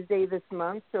Father's Day this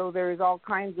month. So there's all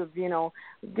kinds of give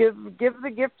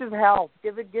the gift of health,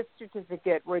 give a gift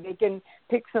certificate where they can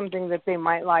pick something that they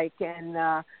might like,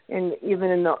 and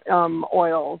even in the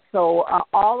oils. So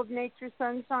all of Nature's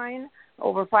Sunshine,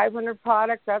 over 500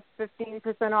 products, that's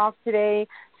 15% off today.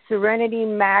 Serenity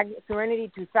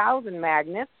 2000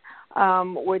 magnets,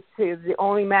 which is the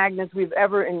only magnets we've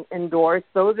ever endorsed.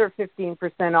 Those are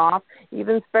 15% off.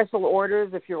 Even special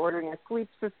orders, if you're ordering a sleep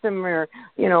system or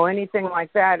anything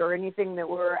like that, or anything that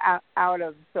we're out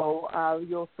of, so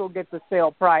you'll still get the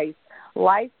sale price.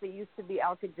 Life, that used to be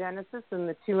Alkagenesis in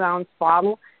the 2-ounce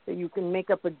bottle that you can make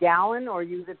up a gallon or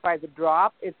use it by the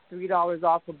drop. It's $3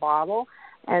 off a bottle.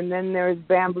 And then there's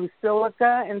bamboo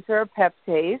silica and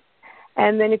serapeptase.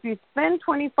 And then if you spend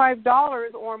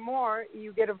 $25 or more,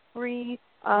 you get a free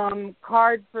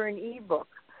card for an ebook.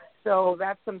 So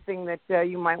that's something that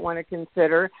you might want to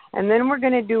consider. And then we're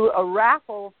going to do a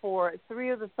raffle for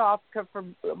 3 of the soft cover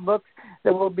books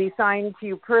that will be signed to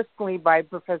you personally by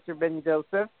Professor Ben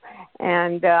Joseph.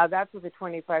 And that's with a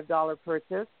 $25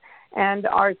 purchase. And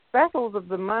our specials of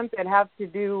the month that have to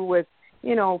do with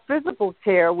physical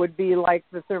care would be like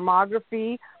the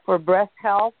thermography for breast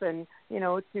health and,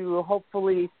 to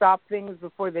hopefully stop things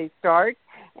before they start.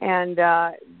 And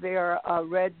they are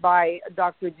read by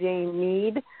Dr. Jane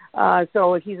Mead.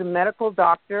 So he's a medical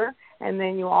doctor. And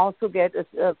then you also get a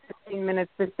 15-minute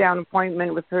sit-down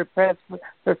appointment with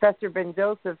Professor Ben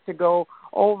Joseph to go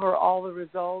over all the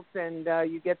results. And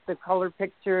you get the color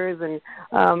pictures. And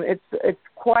it's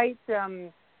quite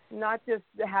not just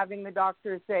having the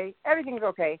doctor say, everything's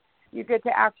okay. You get to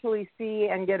actually see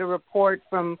and get a report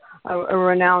from a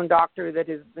renowned doctor that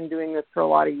has been doing this for a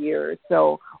lot of years.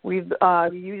 So we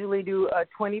usually do a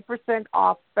 20%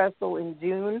 off special in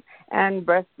June, and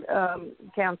Breast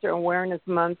Cancer Awareness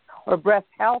Month or Breast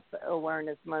Health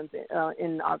Awareness Month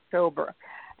in October.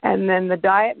 And then the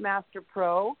Diet Master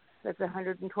Pro, that's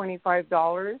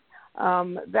 $125.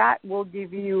 That will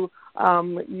give you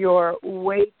your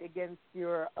weight against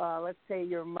your, let's say,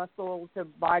 your muscle to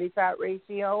body fat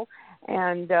ratio,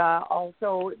 and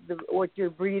also what you're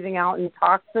breathing out in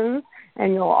toxins.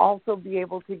 And you'll also be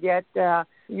able to get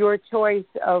your choice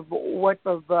of what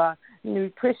of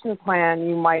nutrition plan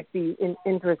you might be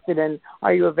interested in.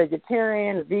 Are you a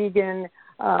vegetarian, a vegan?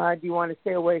 Do you want to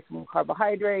stay away from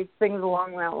carbohydrates? Things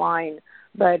along that line.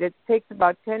 But it takes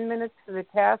about 10 minutes for the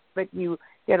test, but you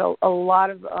get a lot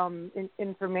of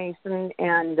information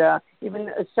and even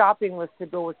a shopping list to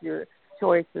go with your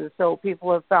choices. So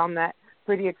people have found that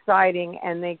pretty exciting,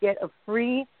 and they get a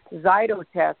free Zyto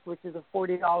test, which is a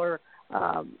 $40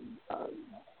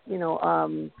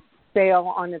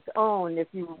 sale on its own if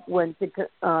you went to get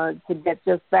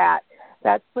just that.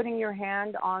 That's putting your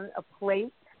hand on a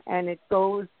plate, and it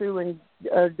goes through and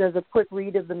does a quick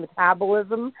read of the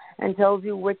metabolism and tells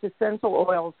you which essential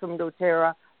oils from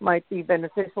doTERRA might be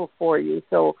beneficial for you.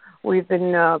 So we've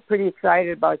been pretty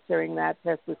excited about sharing that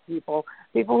test with people.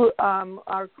 People who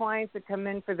our clients that come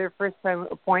in for their first time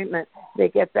appointment, they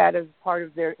get that as part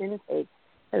of their intake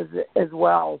as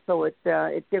well. So it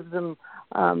gives them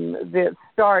the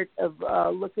start of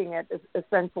looking at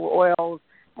essential oils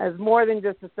as more than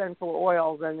just essential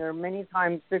oils, and they're many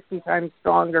times, 50 times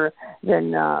stronger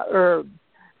than herbs.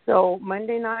 So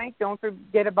Monday night, don't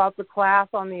forget about the class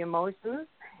on the emotions,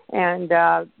 and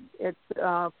it's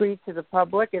free to the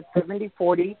public. It's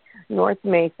 7040 North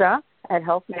Mesa at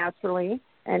Health Naturally,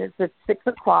 and it's at 6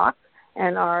 o'clock,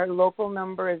 and our local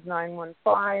number is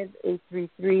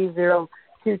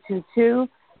 915-833-0222.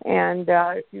 And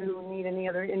if you need any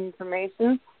other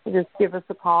information, just give us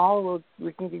a call.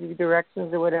 We can give you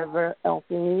directions or whatever else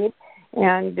you need.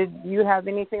 And did you have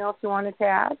anything else you wanted to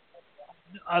add?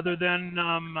 Other than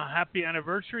happy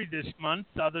anniversary this month.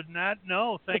 Other than that,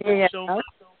 no. Thank you so much.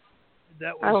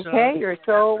 That was okay. You're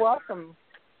so welcome.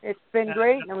 It's been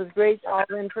great. It was great, all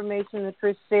the information that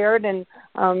Trish shared, and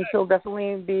she'll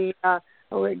definitely be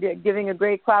giving a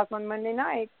great class on Monday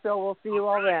night. So we'll see you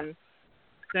all then.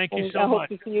 Thank you so much. I much. hope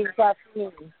to see you this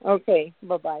afternoon. Okay.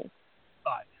 Bye-bye.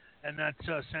 Bye. And that's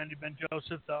Sandy Ben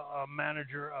Joseph, the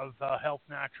manager of Health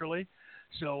Naturally.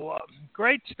 So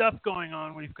great stuff going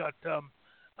on. We've got a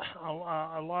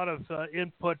lot of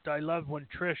input. I love when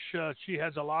Trish, she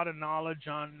has a lot of knowledge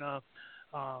on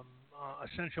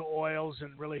essential oils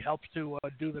and really helps to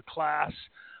do the class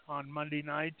on Monday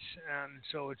nights, and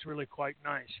so it's really quite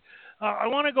nice. I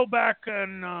want to go back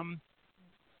and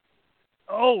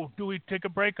do we take a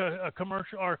break, a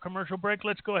commercial break?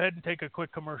 Let's go ahead and take a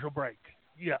quick commercial break.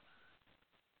 Yeah.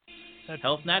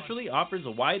 Health Naturally offers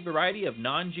a wide variety of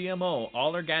non-GMO,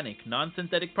 all-organic,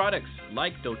 non-synthetic products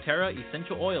like doTERRA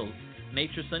essential oils,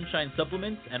 Nature Sunshine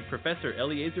supplements, and Professor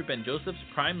Eliezer Ben Joseph's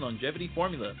Prime Longevity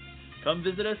Formula. Come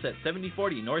visit us at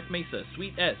 7040 North Mesa,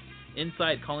 Suite S,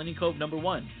 inside Colony Cove No.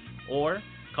 1, or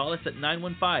call us at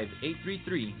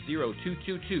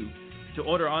 915-833-0222. To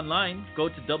order online, go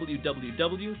to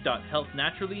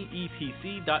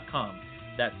www.healthnaturallyetc.com.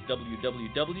 That's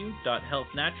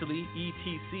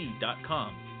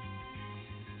www.healthnaturallyetc.com.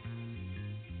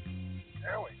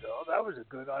 There we go. That was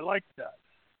I liked that.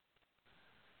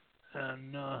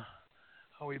 And are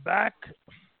we back?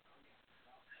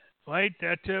 Wait,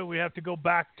 we have to go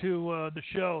back to the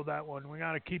show, that one. We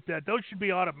got to keep that. Those should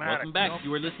be automatic. Welcome back.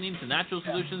 You are listening to Natural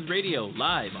Solutions Radio,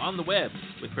 live on the web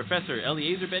with Professor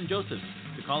Eliezer Ben Joseph.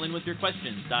 To call in with your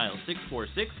questions, dial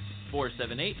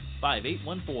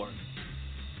 646-478-5814.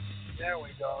 There we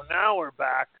go. Now we're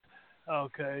back.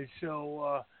 Okay,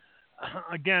 so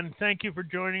again, thank you for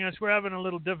joining us. We're having a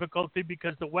little difficulty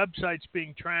because the website's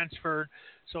being transferred.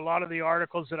 So a lot of the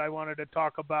articles that I wanted to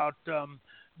talk about,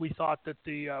 we thought that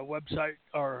the website,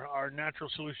 or our Natural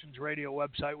Solutions Radio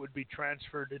website, would be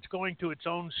transferred. It's going to its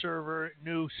own server,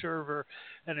 new server,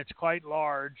 and it's quite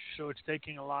large, so it's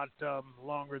taking a lot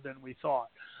longer than we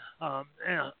thought.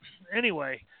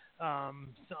 Anyway, I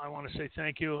want to say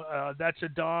thank you. That's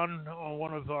Don,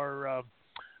 one of our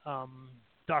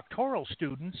doctoral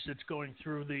students that's going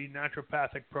through the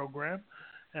naturopathic program,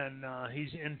 and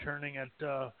he's interning at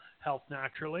Health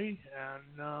Naturally,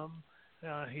 and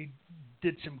he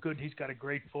did some good. He's got a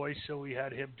great voice, so we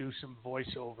had him do some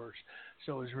voiceovers,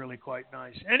 so it was really quite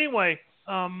nice. Anyway,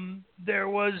 there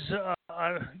was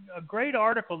a great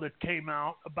article that came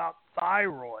out about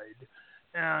thyroid,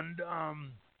 and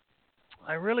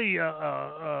I really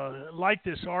like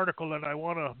this article, and I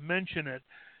want to mention it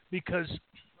because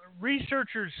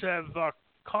researchers have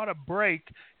caught a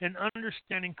break in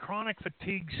understanding chronic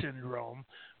fatigue syndrome,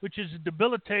 which is a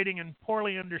debilitating and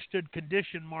poorly understood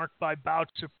condition marked by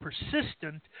bouts of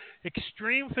persistent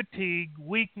extreme fatigue,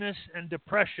 weakness, and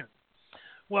depression.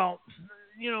 Well,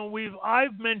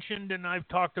 I've mentioned and I've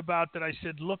talked about that. I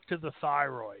said look to the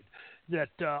thyroid, that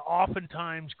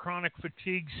oftentimes chronic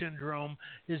fatigue syndrome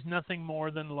is nothing more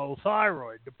than low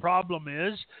thyroid. The problem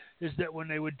is that when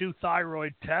they would do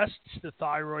thyroid tests, the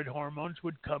thyroid hormones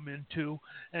would come into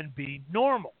and be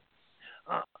normal.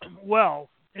 Well,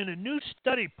 in a new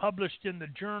study published in the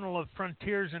Journal of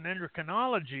Frontiers in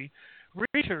Endocrinology,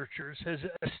 researchers has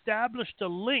established a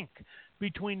link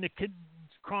between the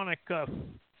chronic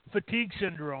fatigue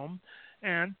syndrome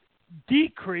and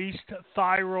decreased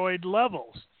thyroid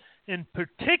levels. In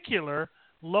particular,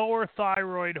 lower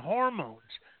thyroid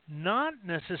hormones, not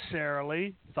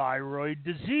necessarily thyroid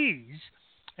disease,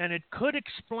 and it could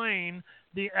explain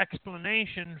the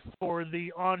explanation for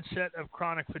the onset of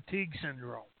chronic fatigue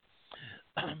syndrome.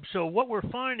 So what we're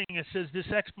finding is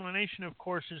this explanation, of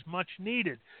course, is much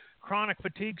needed. Chronic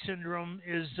fatigue syndrome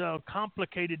is a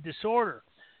complicated disorder.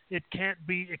 It can't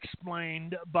be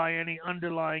explained by any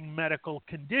underlying medical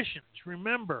conditions.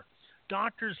 Remember,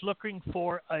 doctors looking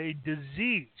for a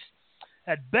disease.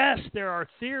 At best, there are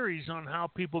theories on how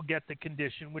people get the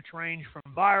condition, which range from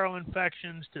viral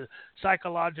infections to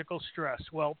psychological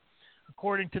stress. Well,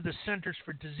 according to the Centers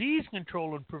for Disease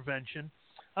Control and Prevention,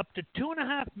 up to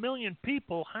 2.5 million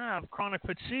people have chronic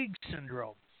fatigue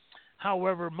syndrome.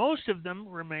 However, most of them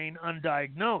remain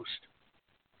undiagnosed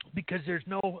because there's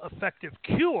no effective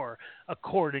cure,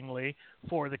 accordingly,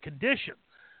 for the condition,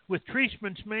 with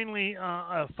treatments mainly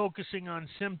focusing on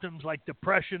symptoms like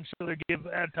depression, so they give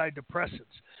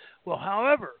antidepressants. Well,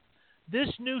 however,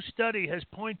 this new study has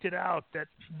pointed out that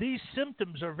these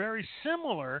symptoms are very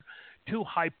similar to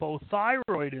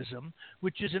hypothyroidism,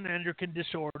 which is an endocrine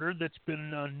disorder that's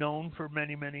been known for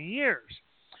many, many years,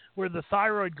 where the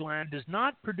thyroid gland does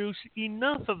not produce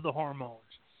enough of the hormones.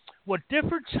 What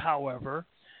differs, however,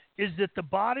 is that the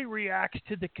body reacts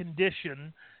to the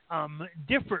condition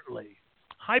differently.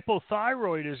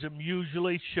 Hypothyroidism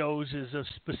usually shows as a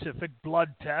specific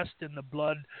blood test. In the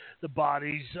blood, the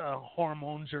body's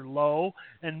hormones are low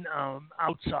and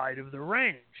outside of the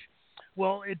range.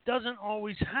 Well, it doesn't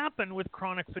always happen with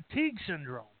chronic fatigue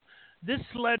syndrome. This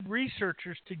led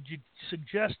researchers to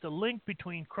suggest a link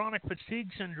between chronic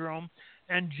fatigue syndrome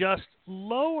and just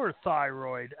lower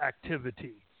thyroid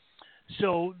activity.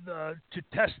 So to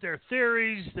test their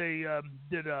theories, they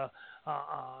did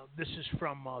this is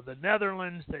from the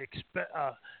Netherlands. They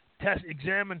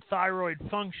examined thyroid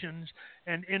functions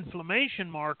and inflammation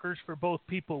markers for both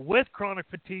people with chronic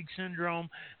fatigue syndrome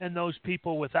and those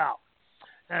people without.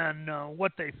 And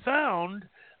what they found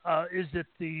is that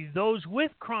those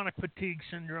with chronic fatigue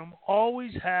syndrome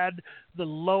always had the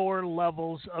lower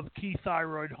levels of key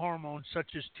thyroid hormones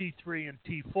such as T3 and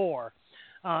T4.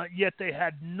 Yet they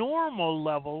had normal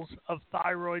levels of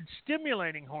thyroid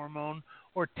stimulating hormone,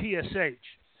 or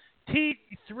TSH.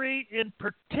 T3 in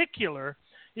particular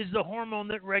is the hormone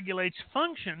that regulates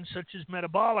functions such as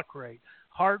metabolic rate,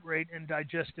 heart rate, and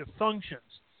digestive functions,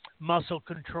 muscle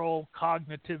control,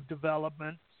 cognitive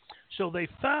development. So they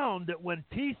found that when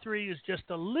T3 is just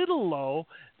a little low,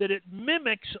 that it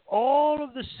mimics all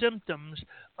of the symptoms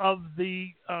of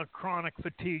the chronic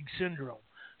fatigue syndrome.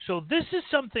 So this is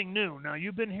something new. Now,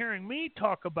 you've been hearing me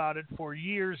talk about it for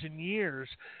years and years,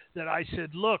 that I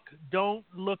said, look, don't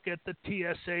look at the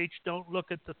TSH, don't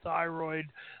look at the thyroid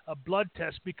blood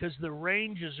test because the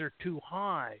ranges are too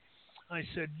high. I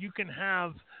said you can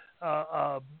have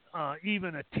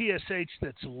even a TSH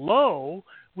that's low,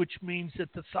 which means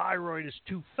that the thyroid is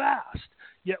too fast.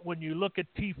 Yet when you look at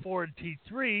T4 and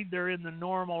T3, they're in the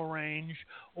normal range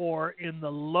or in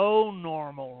the low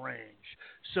normal range.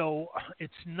 So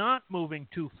it's not moving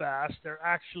too fast. They're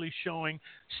actually showing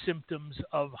symptoms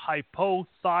of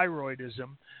hypothyroidism,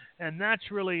 and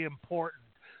that's really important.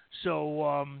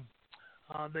 So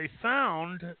they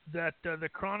found that the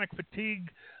chronic fatigue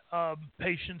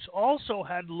patients also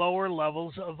had lower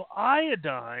levels of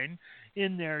iodine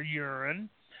in their urine,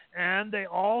 and they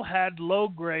all had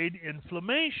low-grade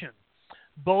inflammation,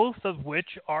 both of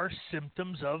which are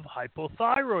symptoms of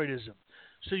hypothyroidism.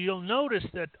 So you'll notice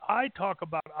that I talk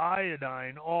about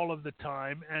iodine all of the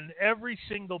time, and every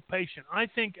single patient, I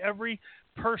think every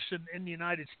person in the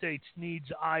United States needs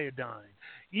iodine,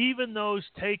 even those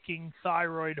taking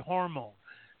thyroid hormone.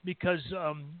 Because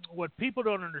what people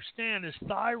don't understand is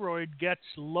thyroid gets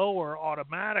lower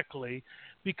automatically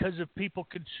because of people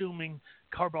consuming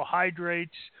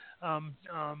carbohydrates,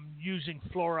 using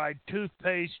fluoride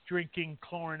toothpaste, drinking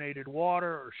chlorinated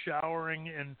water, or showering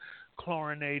in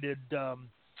chlorinated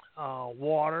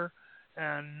water.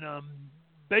 And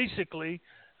basically,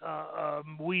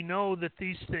 we know that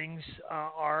these things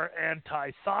are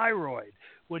anti-thyroid.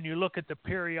 When you look at the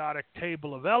periodic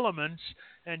table of elements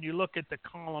and you look at the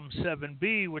column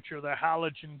 7b, which are the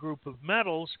halogen group of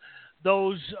metals,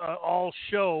 those all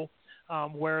show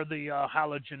where the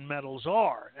halogen metals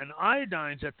are. And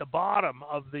iodine's at the bottom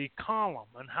of the column.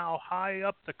 And how high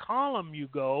up the column you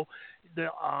go, the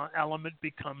element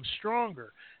becomes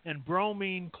stronger. And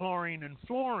bromine, chlorine, and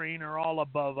fluorine are all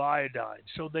above iodine.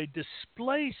 So they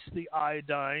displace the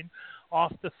iodine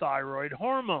off the thyroid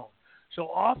hormone. So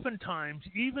oftentimes,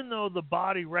 even though the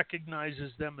body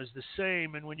recognizes them as the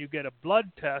same, and when you get a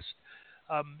blood test,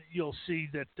 you'll see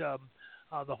that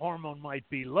the hormone might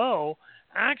be low,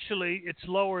 actually it's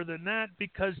lower than that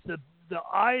because the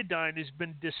iodine has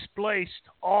been displaced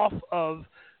off of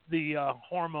the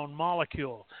hormone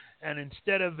molecule. And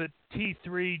instead of a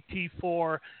T3,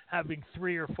 T4 having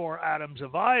 3 or 4 atoms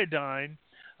of iodine,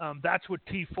 that's what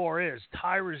T4 is,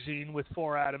 tyrosine with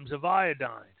 4 atoms of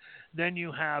iodine. Then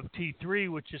you have T3,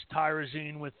 which is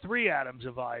tyrosine with 3 atoms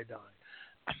of iodine.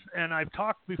 And I've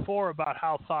talked before about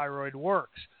how thyroid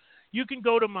works. You can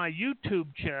go to my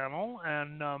YouTube channel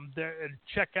and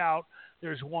check out,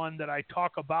 there's one that I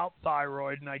talk about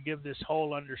thyroid, and I give this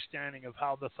whole understanding of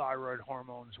how the thyroid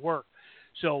hormones work.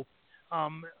 So,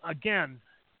 again,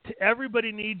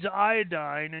 everybody needs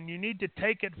iodine, and you need to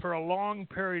take it for a long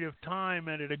period of time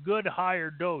and at a good higher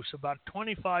dose, about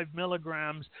 25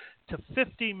 milligrams to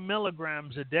 50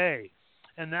 milligrams a day.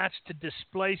 And that's to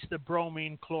displace the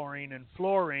bromine, chlorine, and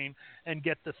fluorine and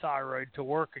get the thyroid to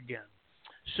work again.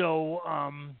 So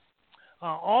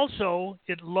also,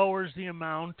 it lowers the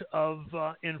amount of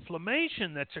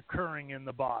inflammation that's occurring in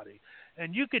the body.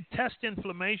 And you could test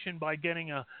inflammation by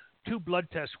getting 2 blood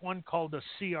tests, one called the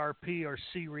CRP, or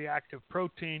C-reactive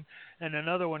protein, and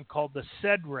another one called the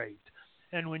SED rate.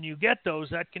 And when you get those,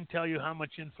 that can tell you how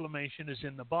much inflammation is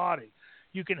in the body.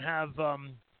 You can have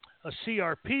a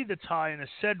CRP that's high and a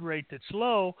SED rate that's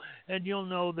low, and you'll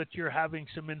know that you're having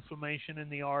some inflammation in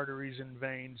the arteries and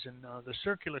veins and the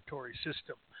circulatory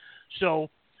system.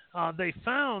 So they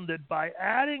found that by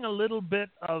adding a little bit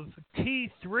of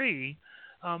T3,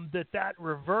 that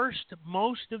reversed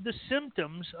most of the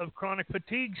symptoms of chronic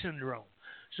fatigue syndrome.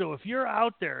 So if you're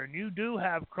out there and you do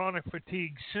have chronic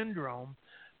fatigue syndrome,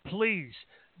 please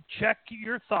check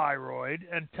your thyroid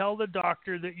and tell the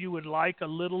doctor that you would like a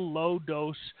little low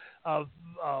dose of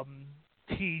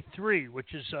T3,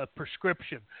 which is a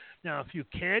prescription. Now, if you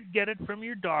can't get it from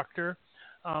your doctor,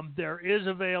 there is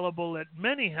available at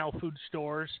many health food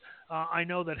stores. I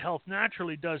know that Health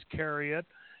Naturally does carry it,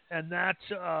 and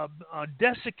that's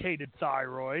desiccated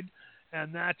thyroid,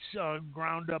 and that's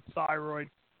ground up thyroid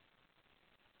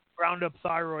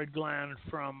gland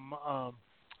from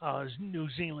New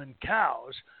Zealand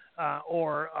cows,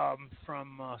 or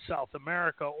from South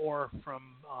America, or from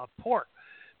pork.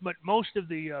 But most of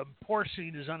the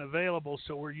porcine is unavailable,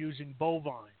 so we're using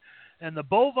bovine. And the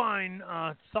bovine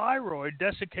thyroid,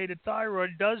 desiccated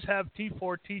thyroid, does have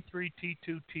T4, T3,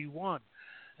 T2, T1.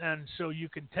 And so you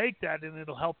can take that, and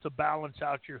it'll help to balance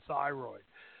out your thyroid.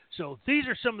 So these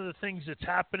are some of the things that's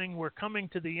happening. We're coming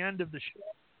to the end of the show,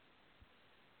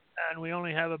 and we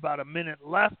only have about a minute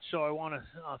left, so I want to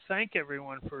thank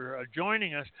everyone for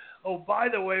joining us. Oh, by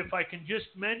the way, if I can just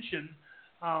mention,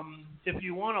 if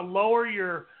you want to lower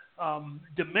your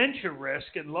dementia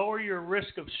risk and lower your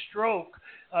risk of stroke,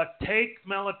 take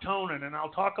melatonin, and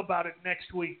I'll talk about it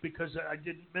next week because I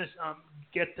didn't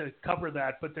get to cover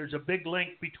that, but there's a big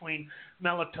link between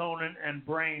melatonin and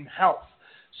brain health,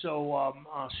 so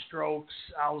strokes,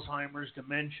 Alzheimer's,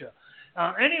 dementia.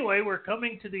 Anyway, we're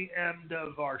coming to the end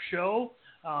of our show.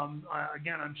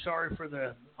 Again, I'm sorry for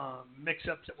the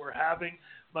mix-ups that we're having,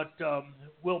 but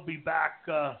we'll be back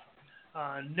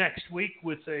next week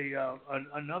with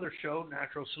another show,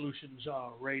 Natural Solutions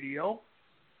Radio,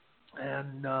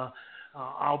 and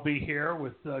I'll be here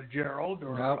with Gerald.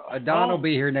 Don will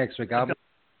be here next week. I'll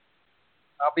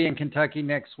be in Kentucky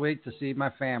next week to see my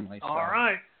family. So. All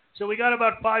right. So we got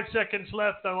about 5 seconds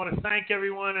left. I want to thank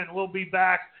everyone, and we'll be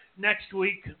back next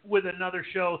week with another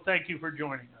show. Thank you for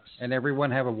joining us. And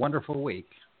everyone have a wonderful week.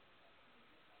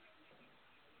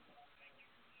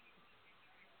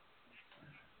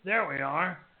 There we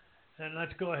are. And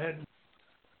let's go ahead and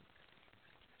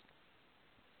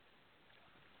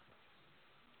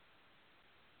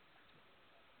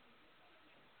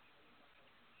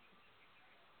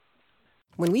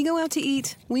when we go out to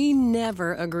eat, we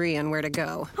never agree on where to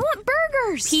go. I want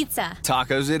burgers! Pizza.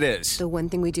 Tacos it is. The one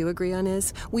thing we do agree on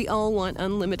is we all want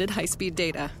unlimited high-speed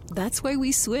data. That's why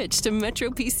we switched to Metro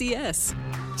PCS.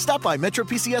 Stop by Metro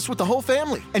PCS with the whole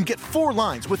family and get 4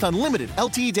 lines with unlimited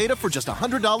LTE data for just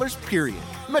 $100, period.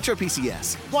 Metro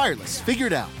PCS. Wireless.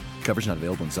 Figured out. Coverage not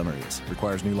available in some areas.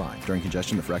 Requires new line. During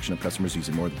congestion, the fraction of customers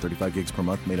using more than 35 gigs per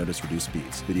month may notice reduced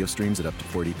speeds. Video streams at up to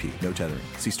 480p. No tethering.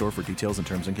 See store for details and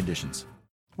terms and conditions.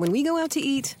 When we go out to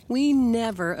eat, we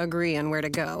never agree on where to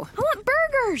go. I want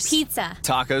burgers! Pizza.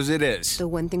 Tacos it is. The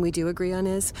one thing we do agree on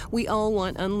is we all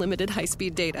want unlimited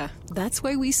high-speed data. That's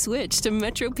why we switched to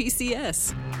Metro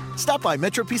PCS. Stop by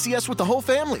Metro PCS with the whole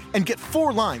family and get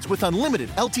 4 lines with unlimited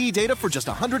LTE data for just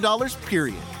 $100,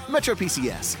 period. Metro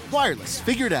PCS. Wireless.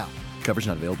 Figured out. Coverage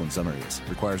not available in some areas.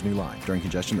 Requires new line. During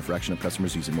congestion, the fraction of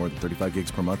customers using more than 35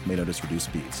 gigs per month may notice reduced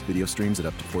speeds. Video streams at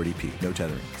up to 480p. No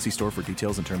tethering. See store for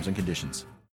details and terms and conditions.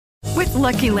 With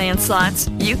Lucky Land Slots,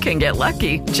 you can get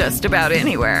lucky just about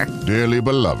anywhere. Dearly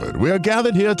beloved, we are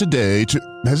gathered here today to...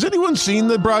 Has anyone seen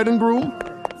the bride and groom?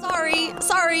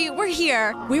 Sorry, we're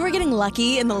here. We were getting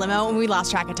lucky in the limo and we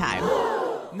lost track of time.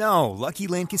 No, Lucky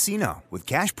Land Casino, with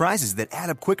cash prizes that add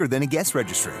up quicker than a guest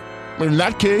registry. In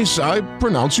that case, I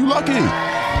pronounce you lucky.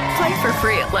 Play for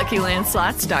free at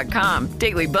LuckyLandSlots.com.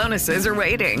 Daily bonuses are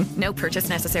waiting. No purchase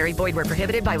necessary. Void where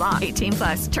prohibited by law.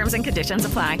 18+. Terms and conditions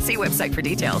apply. See website for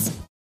details.